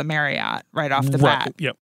called a Marriott right off the bat.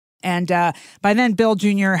 Yep. And by then, Bill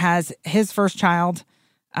Jr. has his first child,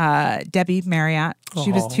 Debbie Marriott.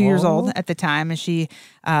 She was 2 years old at the time, and she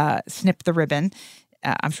snipped the ribbon.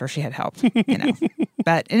 I'm sure she had help,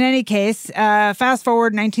 But in any case, fast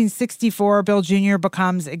forward 1964, Bill Jr.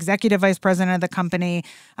 becomes executive vice president of the company,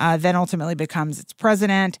 then ultimately becomes its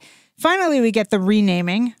president. Finally, we get the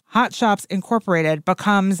renaming. Hot Shops Incorporated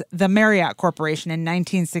becomes the Marriott Corporation in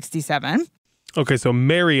 1967. Okay, so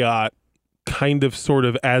Marriott, kind of sort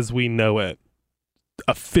of as we know it,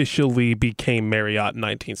 officially became Marriott in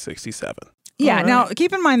 1967. Yeah. Right. Now,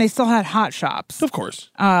 keep in mind, they still had Hot Shops. Of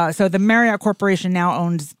course. So the Marriott Corporation now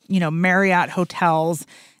owns, Marriott hotels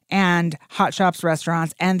and Hot Shops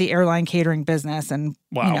restaurants and the airline catering business and,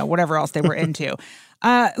 whatever else they were into.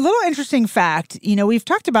 Little interesting fact, we've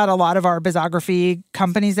talked about a lot of our bizography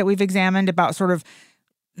companies that we've examined about sort of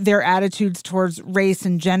their attitudes towards race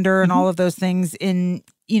and gender and all of those things in,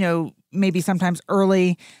 maybe sometimes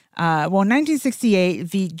early. In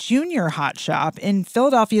 1968, the Junior Hot Shop in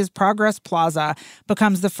Philadelphia's Progress Plaza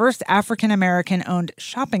becomes the first African-American-owned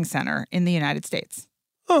shopping center in the United States.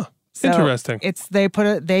 Huh. So interesting.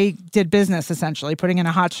 They did business, essentially, putting in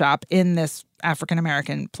a hot shop in this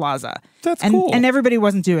African-American plaza. That's cool. And everybody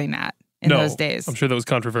wasn't doing that in those days. I'm sure that was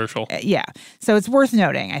controversial. Yeah. So it's worth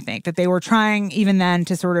noting, I think, that they were trying even then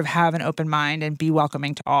to sort of have an open mind and be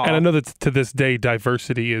welcoming to all. And I know that to this day,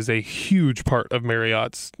 diversity is a huge part of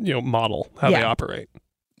Marriott's, model, how they operate.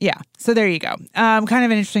 Yeah. So there you go. Kind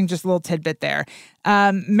of an interesting just little tidbit there.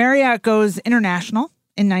 Marriott goes international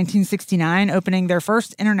in 1969, opening their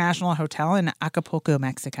first international hotel in Acapulco,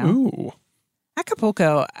 Mexico. Ooh.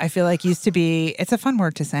 Acapulco, I feel like used to be, it's a fun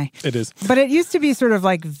word to say. It is. But it used to be sort of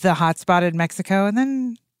like the hot spot in Mexico, and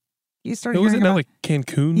then you started hearing about... Was it now like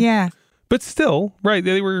Cancun? Yeah. But still, right,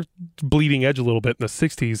 they were bleeding edge a little bit in the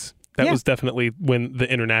 60s. That was definitely when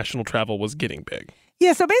the international travel was getting big.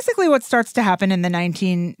 Yeah, so basically what starts to happen in the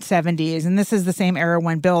 1970s, and this is the same era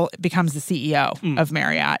when Bill becomes the CEO of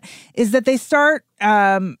Marriott, is that they start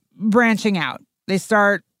branching out. They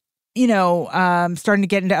start starting to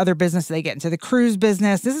get into other business. They get into the cruise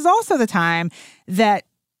business. This is also the time that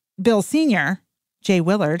Bill Sr., Jay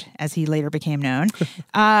Willard, as he later became known,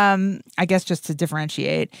 I guess just to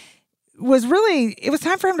differentiate, it was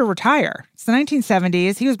time for him to retire. It's the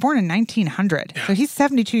 1970s. He was born in 1900. So he's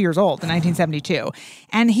 72 years old in 1972.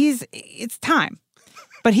 And it's time.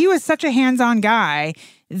 But he was such a hands-on guy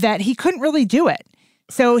that he couldn't really do it.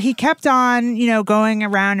 So he kept on, going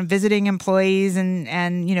around and visiting employees and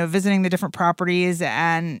visiting the different properties.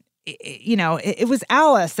 And, it was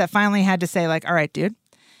Alice that finally had to say, like, all right, dude,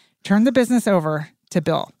 turn the business over to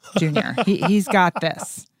Bill Jr. He's got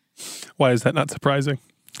this. Why is that not surprising?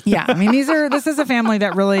 Yeah. I mean, this is a family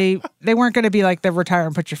that really, they weren't going to be like the retire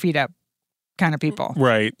and put your feet up kind of people.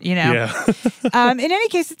 Right. Yeah. In any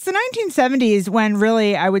case, it's the 1970s when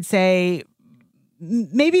really, I would say,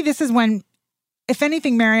 maybe this is when, if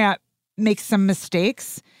anything, Marriott makes some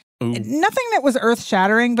mistakes. Ooh. Nothing that was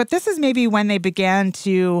earth-shattering, but this is maybe when they began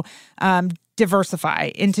to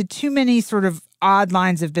diversify into too many sort of odd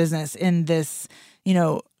lines of business in this,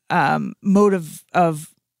 mode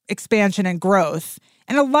of expansion and growth.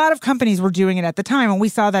 And a lot of companies were doing it at the time. And we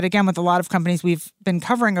saw that again with a lot of companies we've been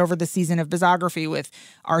covering over the season of Bizography with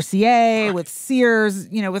RCA, with Sears,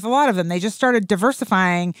 with a lot of them. They just started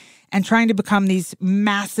diversifying and trying to become these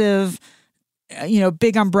massive,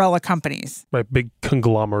 big umbrella companies. Right, big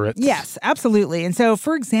conglomerates. Yes, absolutely. And so,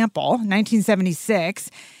 for example,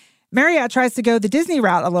 1976, Marriott tries to go the Disney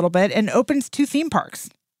route a little bit and opens 2 theme parks.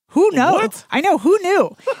 Who knows? What? I know, who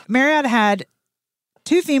knew? Marriott had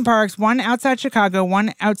 2 theme parks, one outside Chicago,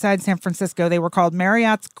 one outside San Francisco. They were called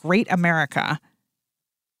Marriott's Great America.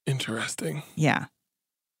 Interesting. Yeah.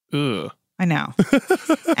 Ugh. I know.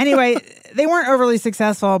 Anyway, they weren't overly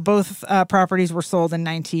successful. Both properties were sold in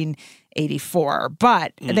 1984,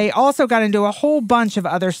 but they also got into a whole bunch of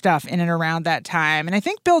other stuff in and around that time. And I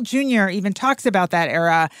think Bill Jr. even talks about that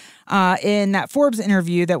era in that Forbes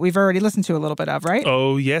interview that we've already listened to a little bit of, right?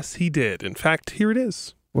 Oh, yes, he did. In fact, here it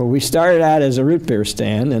is. Well, we started out as a root beer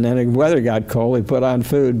stand, and then the weather got cold. We put on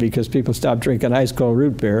food because people stopped drinking ice cold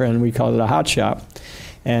root beer, and we called it a hot shop.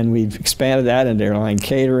 And we've expanded that into airline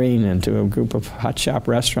catering and to a group of hot shop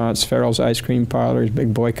restaurants, Farrell's Ice Cream Parlors,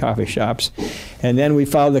 Big Boy Coffee Shops. And then we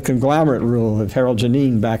followed the conglomerate rule of Harold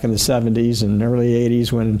Janine back in the 70s and early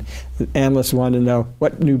 80s when the analysts wanted to know,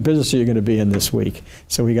 what new business are you going to be in this week?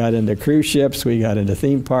 So we got into cruise ships, we got into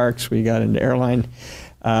theme parks, we got into airline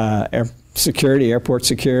security, airport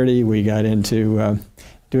security, we got into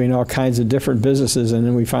doing all kinds of different businesses, and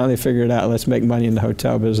then we finally figured out, let's make money in the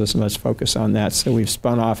hotel business and let's focus on that. So we've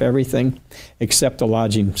spun off everything except the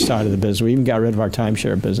lodging side of the business. We even got rid of our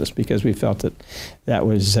timeshare business because we felt that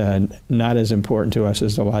was not as important to us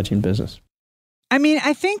as the lodging business. I mean,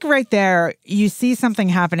 I think right there you see something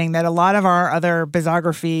happening that a lot of our other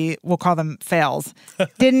Bizography, we'll call them fails,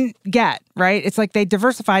 didn't get, right? It's like they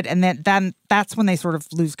diversified, and then that's when they sort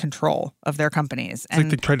of lose control of their companies. It's like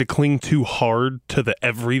they tried to cling too hard to the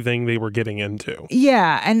everything they were getting into.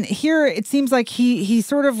 Yeah, and here it seems like he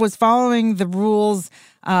sort of was following the rules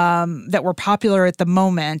that were popular at the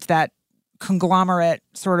moment, that conglomerate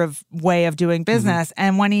sort of way of doing business. Mm-hmm.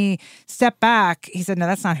 And when he stepped back, he said, no,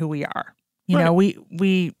 that's not who we are.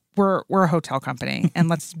 We're a hotel company, and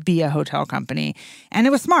let's be a hotel company. And it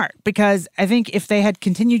was smart because I think if they had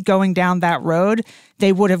continued going down that road,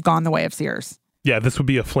 they would have gone the way of Sears. Yeah, this would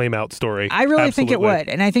be a flame out story. I really think it would.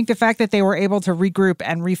 And I think the fact that they were able to regroup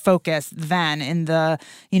and refocus then in the,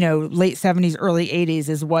 late 70s, early 80s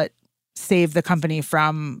is what saved the company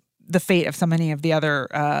from the fate of so many of the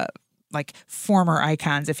other former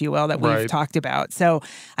icons, if you will, that we've talked about. So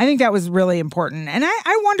I think that was really important. And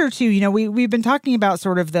I wonder too, we've been talking about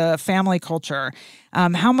sort of the family culture,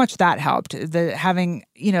 how much that helped, having,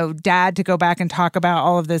 dad to go back and talk about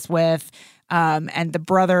all of this with, and the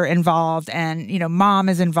brother involved, and, mom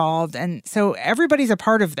is involved. And so everybody's a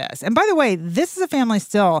part of this. And by the way, this is a family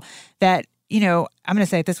still that, I'm going to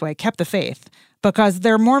say it this way, kept the faith, because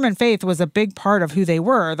their Mormon faith was a big part of who they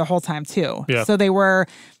were the whole time too. Yeah. So they were,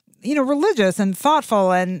 religious and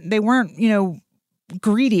thoughtful, and they weren't,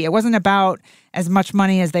 greedy. It wasn't about as much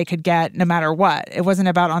money as they could get no matter what. It wasn't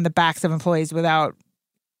about on the backs of employees without,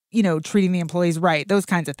 treating the employees right, those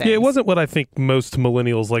kinds of things. Yeah, it wasn't what I think most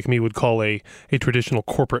millennials like me would call a traditional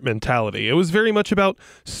corporate mentality. It was very much about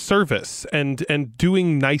service and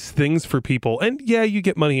doing nice things for people. And yeah, you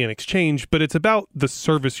get money in exchange, but it's about the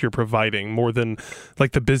service you're providing more than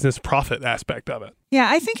like the business profit aspect of it. Yeah,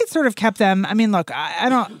 I think it sort of kept them. I mean, look, I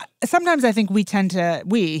don't. Sometimes I think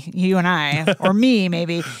you and I, or me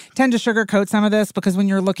maybe, tend to sugarcoat some of this because when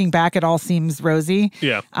you're looking back, it all seems rosy.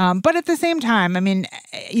 Yeah. But at the same time, I mean,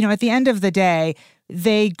 at the end of the day,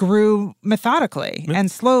 they grew methodically and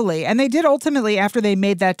slowly. And they did ultimately, after they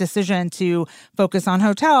made that decision to focus on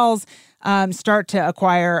hotels, start to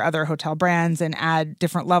acquire other hotel brands and add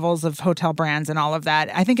different levels of hotel brands and all of that.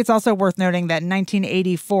 I think it's also worth noting that in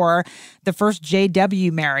 1984, the first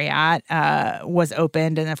JW Marriott was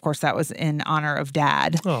opened. And of course, that was in honor of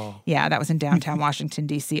Dad. Oh. Yeah, that was in downtown Washington,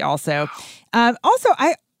 D.C. also. I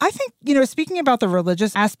think, speaking about the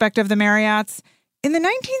religious aspect of the Marriotts, in the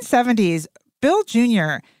 1970s, Bill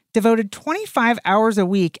Jr. devoted 25 hours a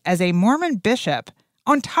week as a Mormon bishop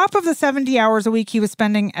on top of the 70 hours a week he was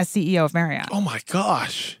spending as CEO of Marriott. Oh my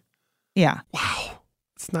gosh. Yeah. Wow.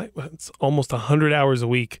 It's almost 100 hours a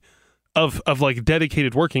week of like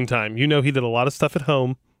dedicated working time. He did a lot of stuff at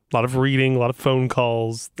home, a lot of reading, a lot of phone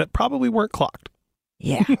calls that probably weren't clocked.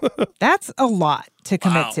 Yeah, that's a lot to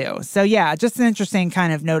commit to. So yeah, just an interesting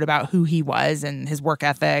kind of note about who he was and his work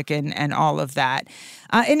ethic and all of that.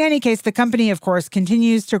 In any case, the company, of course,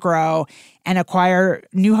 continues to grow and acquire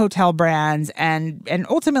new hotel brands and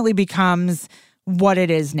ultimately becomes what it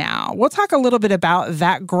is now. We'll talk a little bit about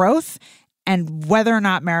that growth and whether or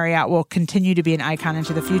not Marriott will continue to be an icon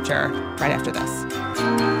into the future right after this.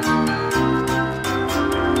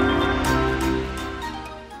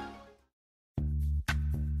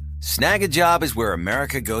 Snag a Job is where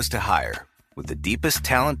America goes to hire, with the deepest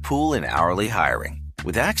talent pool in hourly hiring.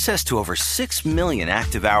 With access to over 6 million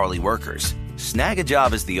active hourly workers, Snag a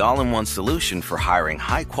Job is the all-in-one solution for hiring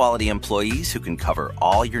high-quality employees who can cover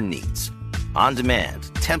all your needs. On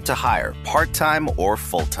demand, temp to hire, part-time or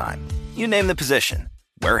full-time. You name the position.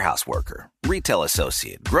 Warehouse worker, retail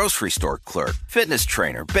associate, grocery store clerk, fitness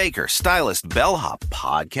trainer, baker, stylist, bellhop,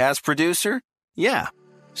 podcast producer. Yeah,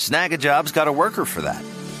 Snag a Job's got a worker for that.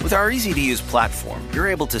 With our easy-to-use platform, you're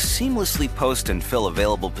able to seamlessly post and fill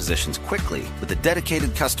available positions quickly with a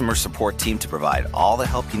dedicated customer support team to provide all the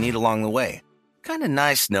help you need along the way. Kind of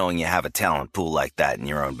nice knowing you have a talent pool like that in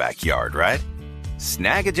your own backyard, right?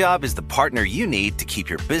 Snag a Job is the partner you need to keep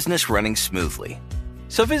your business running smoothly.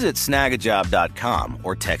 So visit snagajob.com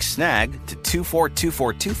or text SNAG to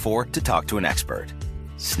 242424 to talk to an expert.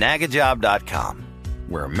 Snagajob.com,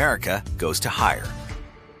 where America goes to hire.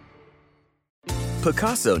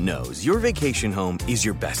 Pacaso knows your vacation home is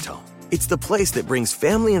your best home. It's the place that brings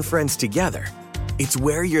family and friends together. It's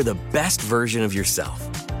where you're the best version of yourself.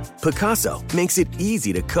 Pacaso makes it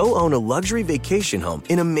easy to co-own a luxury vacation home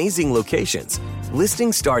in amazing locations.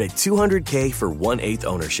 Listings start at $200K for 1/8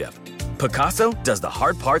 ownership. Pacaso does the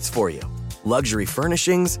hard parts for you. Luxury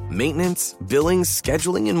furnishings, maintenance, billings,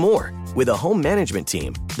 scheduling, and more. With a home management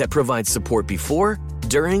team that provides support before,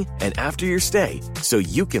 during, and after your stay, so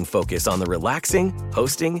you can focus on the relaxing,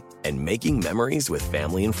 hosting, and making memories with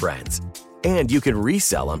family and friends. And you can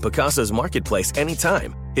resell on Pacaso's marketplace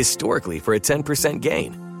anytime, historically for a 10%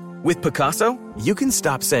 gain. With Pacaso, you can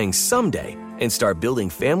stop saying someday and start building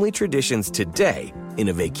family traditions today in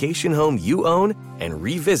a vacation home you own and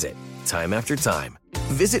revisit time after time.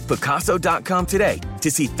 Visit Pacaso.com today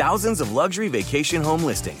to see thousands of luxury vacation home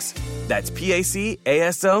listings. That's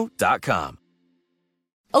PACASO.com.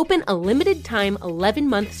 Open a limited-time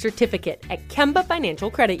 11-month certificate at Kemba Financial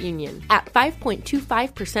Credit Union. At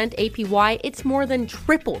 5.25% APY, it's more than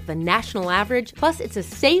triple the national average, plus it's a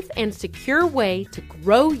safe and secure way to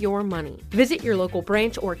grow your money. Visit your local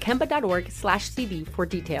branch or kemba.org/CD for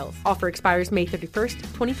details. Offer expires May 31st,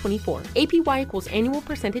 2024. APY equals annual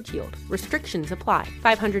percentage yield. Restrictions apply.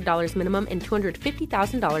 $500 minimum and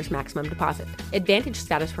 $250,000 maximum deposit. Advantage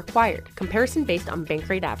status required. Comparison based on bank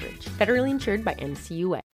rate average. Federally insured by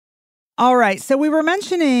NCUA. All right. So we were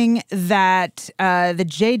mentioning that the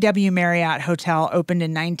JW Marriott Hotel opened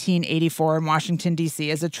in 1984 in Washington,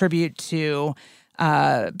 D.C. as a tribute to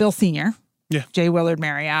Bill Sr., J. Willard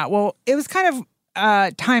Marriott. Well, it was kind of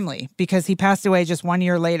timely because he passed away just 1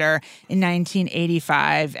 year later in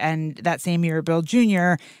 1985. And that same year, Bill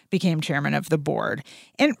Jr. became chairman of the board.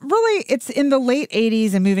 And really, it's in the late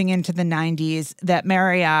 80s and moving into the 90s that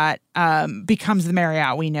Marriott becomes the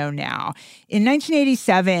Marriott we know now. In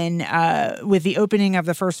 1987, with the opening of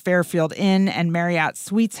the first Fairfield Inn and Marriott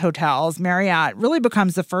Suites hotels, Marriott really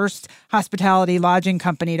becomes the first hospitality lodging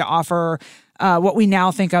company to offer what we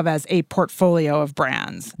now think of as a portfolio of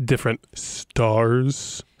brands. Different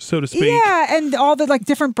stars, so to speak. Yeah, and all the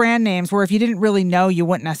different brand names where if you didn't really know, you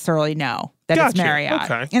wouldn't necessarily know that it's Marriott.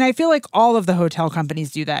 Okay. And I feel like all of the hotel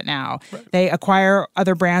companies do that now. Right. They acquire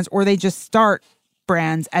other brands or they just start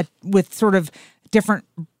brands with sort of different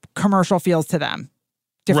commercial feels to them.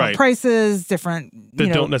 Different prices, different...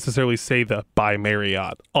 That don't necessarily say the by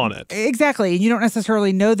Marriott on it. Exactly. You don't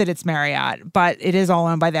necessarily know that it's Marriott, but it is all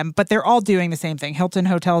owned by them. But they're all doing the same thing. Hilton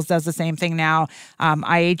Hotels does the same thing now.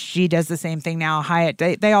 IHG does the same thing now. Hyatt,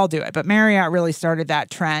 they all do it. But Marriott really started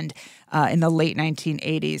that trend in the late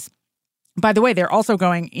 1980s. By the way, they're also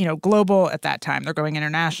going, global at that time. They're going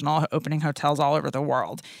international, opening hotels all over the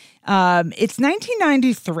world. It's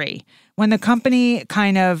 1993 when the company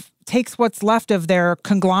kind of takes what's left of their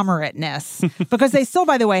conglomerateness because they still,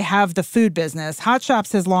 by the way, have the food business. Hot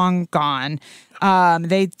Shops has long gone. I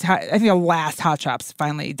think the last Hot Shops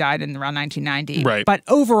finally died in around 1990. Right. But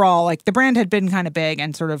overall, the brand had been kind of big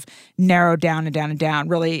and sort of narrowed down and down and down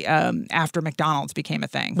really after McDonald's became a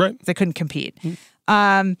thing. Right. They couldn't compete.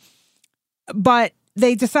 But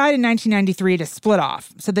they decided in 1993 to split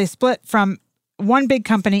off. So they split from one big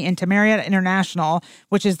company into Marriott International,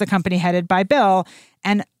 which is the company headed by Bill,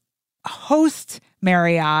 and Host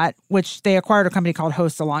Marriott, which they acquired a company called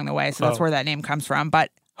Host along the way. So that's where that name comes from. But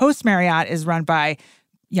Host Marriott is run by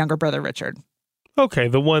younger brother Richard. Okay,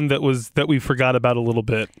 the one that we forgot about a little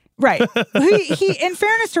bit. Right. He in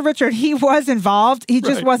fairness to Richard, he was involved. He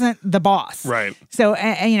just wasn't the boss. Right. So,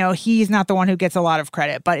 he's not the one who gets a lot of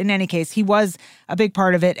credit. But in any case, he was a big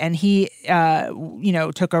part of it. And he,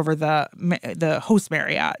 took over the Host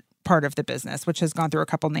Marriott part of the business, which has gone through a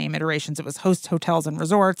couple name iterations. It was Host Hotels and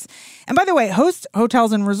Resorts. And by the way, Host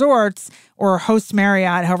Hotels and Resorts, or Host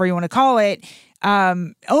Marriott, however you want to call it,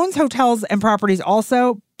 owns hotels and properties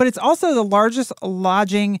also, but it's also the largest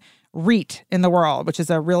lodging REIT in the world, which is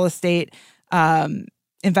a real estate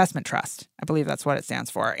investment trust. I believe that's what it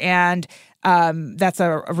stands for. And that's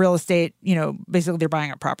a real estate, basically they're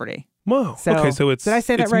buying up property. Whoa. So, okay, so it's... Did I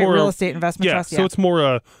say that right? Real estate investment trust? Yeah, so it's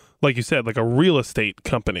more, like you said, like a real estate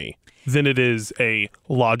company than it is a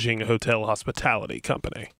lodging, hotel, hospitality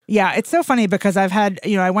company. Yeah, it's so funny because I've had,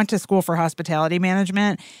 I went to school for hospitality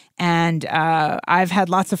management, and I've had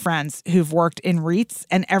lots of friends who've worked in REITs,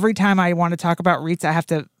 and every time I want to talk about REITs, I have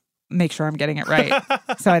to make sure I'm getting it right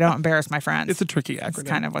so I don't embarrass my friends. It's a tricky acronym. That's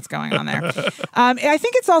kind of what's going on there. I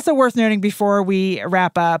think it's also worth noting before we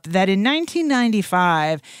wrap up that in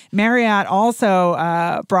 1995, Marriott also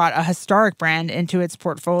brought a historic brand into its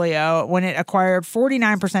portfolio when it acquired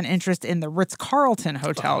 49% interest in the Ritz-Carlton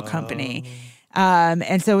Hotel Company.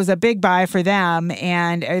 And so it was a big buy for them,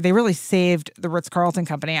 and they really saved the Ritz-Carlton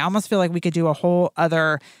Company. I almost feel like we could do a whole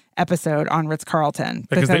other episode on Ritz-Carlton.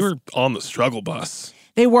 Because they were on the struggle bus.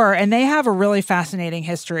 They were, and they have a really fascinating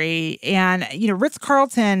history. And,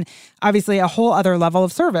 Ritz-Carlton, obviously a whole other level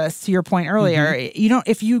of service, to your point earlier. Mm-hmm.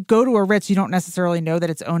 If you go to a Ritz, you don't necessarily know that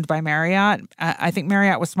it's owned by Marriott. I think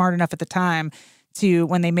Marriott was smart enough at the time to,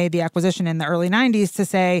 when they made the acquisition in the early 90s, to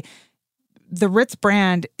say the Ritz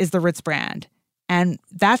brand is the Ritz brand. And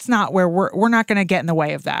that's not where we're not going to get in the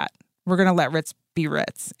way of that. We're going to let Ritz be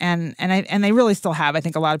Ritz. And they really still have. I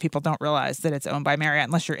think a lot of people don't realize that it's owned by Marriott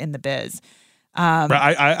unless you're in the biz.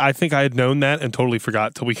 I think I had known that and totally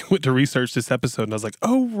forgot till we went to research this episode, and I was like,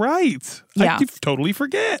 oh, right. Yeah. I totally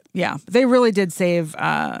forget. Yeah. They really did save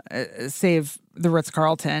the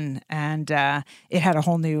Ritz-Carlton, and it had a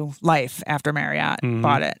whole new life after Marriott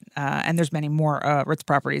bought it. And there's many more Ritz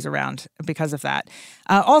properties around because of that.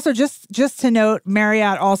 Also, just to note,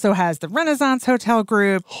 Marriott also has the Renaissance Hotel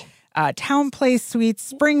Group, Town Place Suites,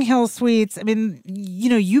 Spring Hill Suites. I mean,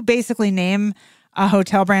 you basically name a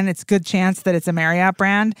hotel brand, it's a good chance that it's a Marriott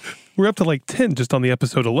brand. We're up to like 10 just on the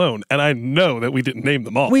episode alone, and I know that we didn't name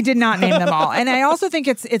them all. We did not name them all. And I also think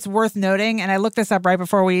it's worth noting, and I looked this up right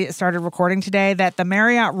before we started recording today, that the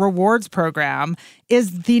Marriott Rewards program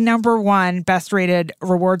is the #1 best-rated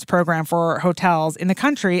rewards program for hotels in the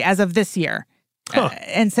country as of this year. Huh.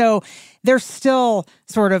 And so they're still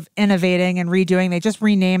sort of innovating and redoing. They just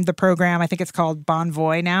renamed the program. I think it's called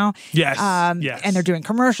Bonvoy now. Yes. Yes. And they're doing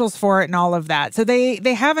commercials for it and all of that. So they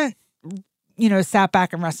haven't, sat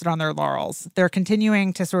back and rested on their laurels. They're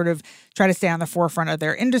continuing to sort of try to stay on the forefront of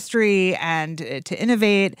their industry and to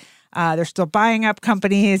innovate. They're still buying up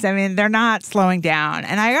companies. I mean, they're not slowing down.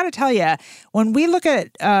 And I got to tell you, when we look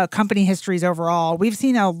at company histories overall, we've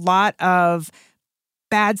seen a lot of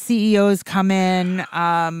bad CEOs come in,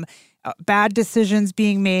 bad decisions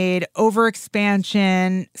being made,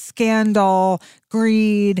 overexpansion, scandal,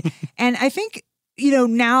 greed. And I think,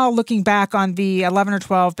 now looking back on the 11 or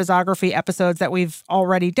 12 Bizography episodes that we've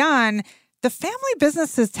already done, the family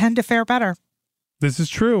businesses tend to fare better. This is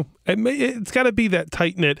true. It's got to be that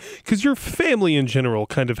tight-knit, because your family in general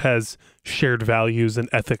kind of has shared values and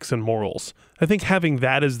ethics and morals. I think having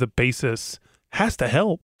that as the basis has to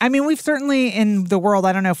help. I mean, we've certainly in the world,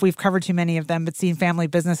 I don't know if we've covered too many of them, but seen family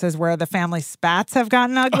businesses where the family spats have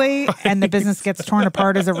gotten ugly and the business gets torn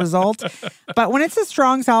apart as a result. But when it's a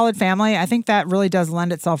strong, solid family, I think that really does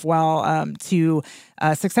lend itself well to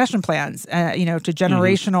succession plans, to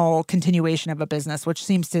generational continuation of a business, which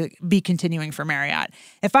seems to be continuing for Marriott.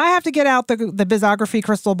 If I have to get out the Bizography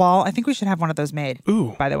crystal ball, I think we should have one of those made.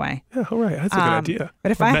 Ooh. By the way. Yeah, all right. That's a good idea.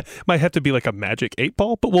 But if might have to be like a magic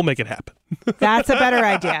 8-ball, but we'll make it happen. That's a better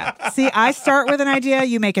idea. See, I start with an idea,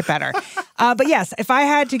 you make it better. But yes, if I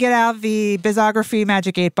had to get out the Bizography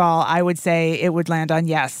magic 8-ball, I would say it would land on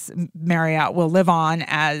yes, Marriott will live on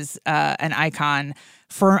as an icon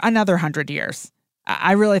for another 100 years.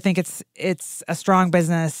 I really think it's a strong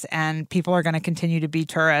business, and people are going to continue to be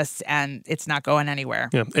tourists, and it's not going anywhere.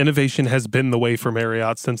 Yeah, innovation has been the way for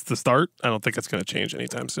Marriott since the start. I don't think it's going to change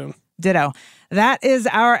anytime soon. Ditto. That is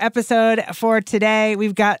our episode for today.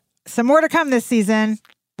 We've got some more to come this season.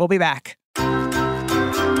 We'll be back.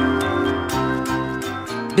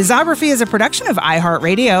 Bizography is a production of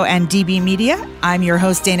iHeartRadio and DB Media. I'm your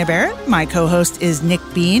host, Dana Barrett. My co-host is Nick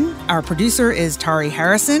Bean. Our producer is Tari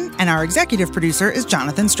Harrison. And our executive producer is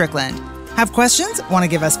Jonathan Strickland. Have questions, want to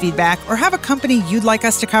give us feedback, or have a company you'd like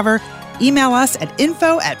us to cover? Email us at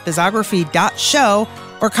info@bizography.show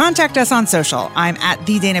or contact us on social. I'm at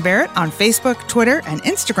The Dana Barrett on Facebook, Twitter, and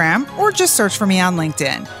Instagram, or just search for me on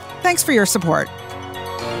LinkedIn. Thanks for your support.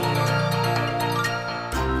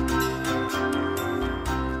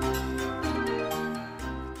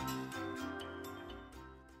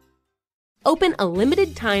 Open a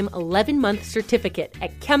limited-time 11-month certificate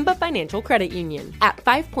at Kemba Financial Credit Union. At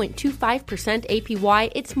 5.25%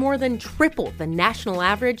 APY, it's more than triple the national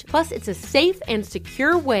average, plus it's a safe and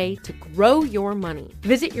secure way to grow your money.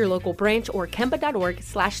 Visit your local branch or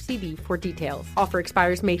kemba.org/cd for details. Offer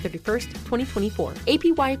expires May 31st, 2024.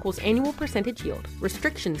 APY equals annual percentage yield.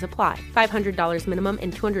 Restrictions apply. $500 minimum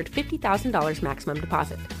and $250,000 maximum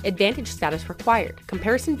deposit. Advantage status required.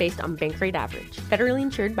 Comparison based on bank rate average. Federally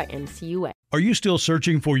insured by NCUA. Are you still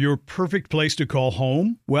searching for your perfect place to call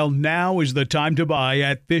home? Well, now is the time to buy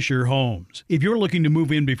at Fisher Homes. If you're looking to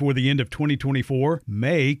move in before the end of 2024,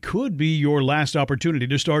 May could be your last opportunity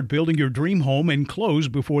to start building your dream home and close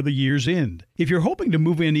before the year's end. If you're hoping to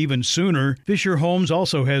move in even sooner, Fisher Homes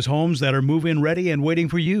also has homes that are move-in ready and waiting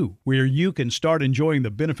for you, where you can start enjoying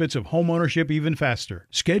the benefits of homeownership even faster.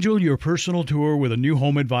 Schedule your personal tour with a new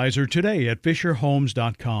home advisor today at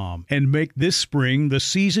FisherHomes.com and make this spring the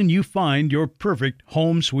season you find your perfect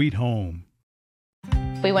home sweet home.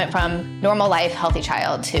 We went from normal life, healthy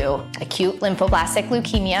child to acute lymphoblastic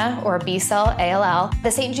leukemia, or B-cell ALL.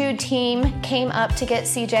 The St. Jude team came up to get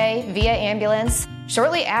CJ via ambulance.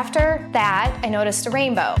 Shortly after that, I noticed a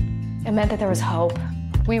rainbow. It meant that there was hope.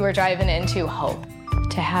 We were driving into hope.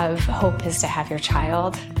 To have hope is to have your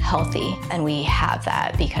child healthy, and we have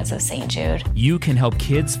that because of St. Jude. You can help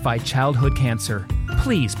kids fight childhood cancer.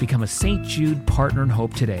 Please become a St. Jude Partner in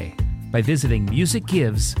Hope today by visiting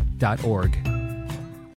musicgives.org.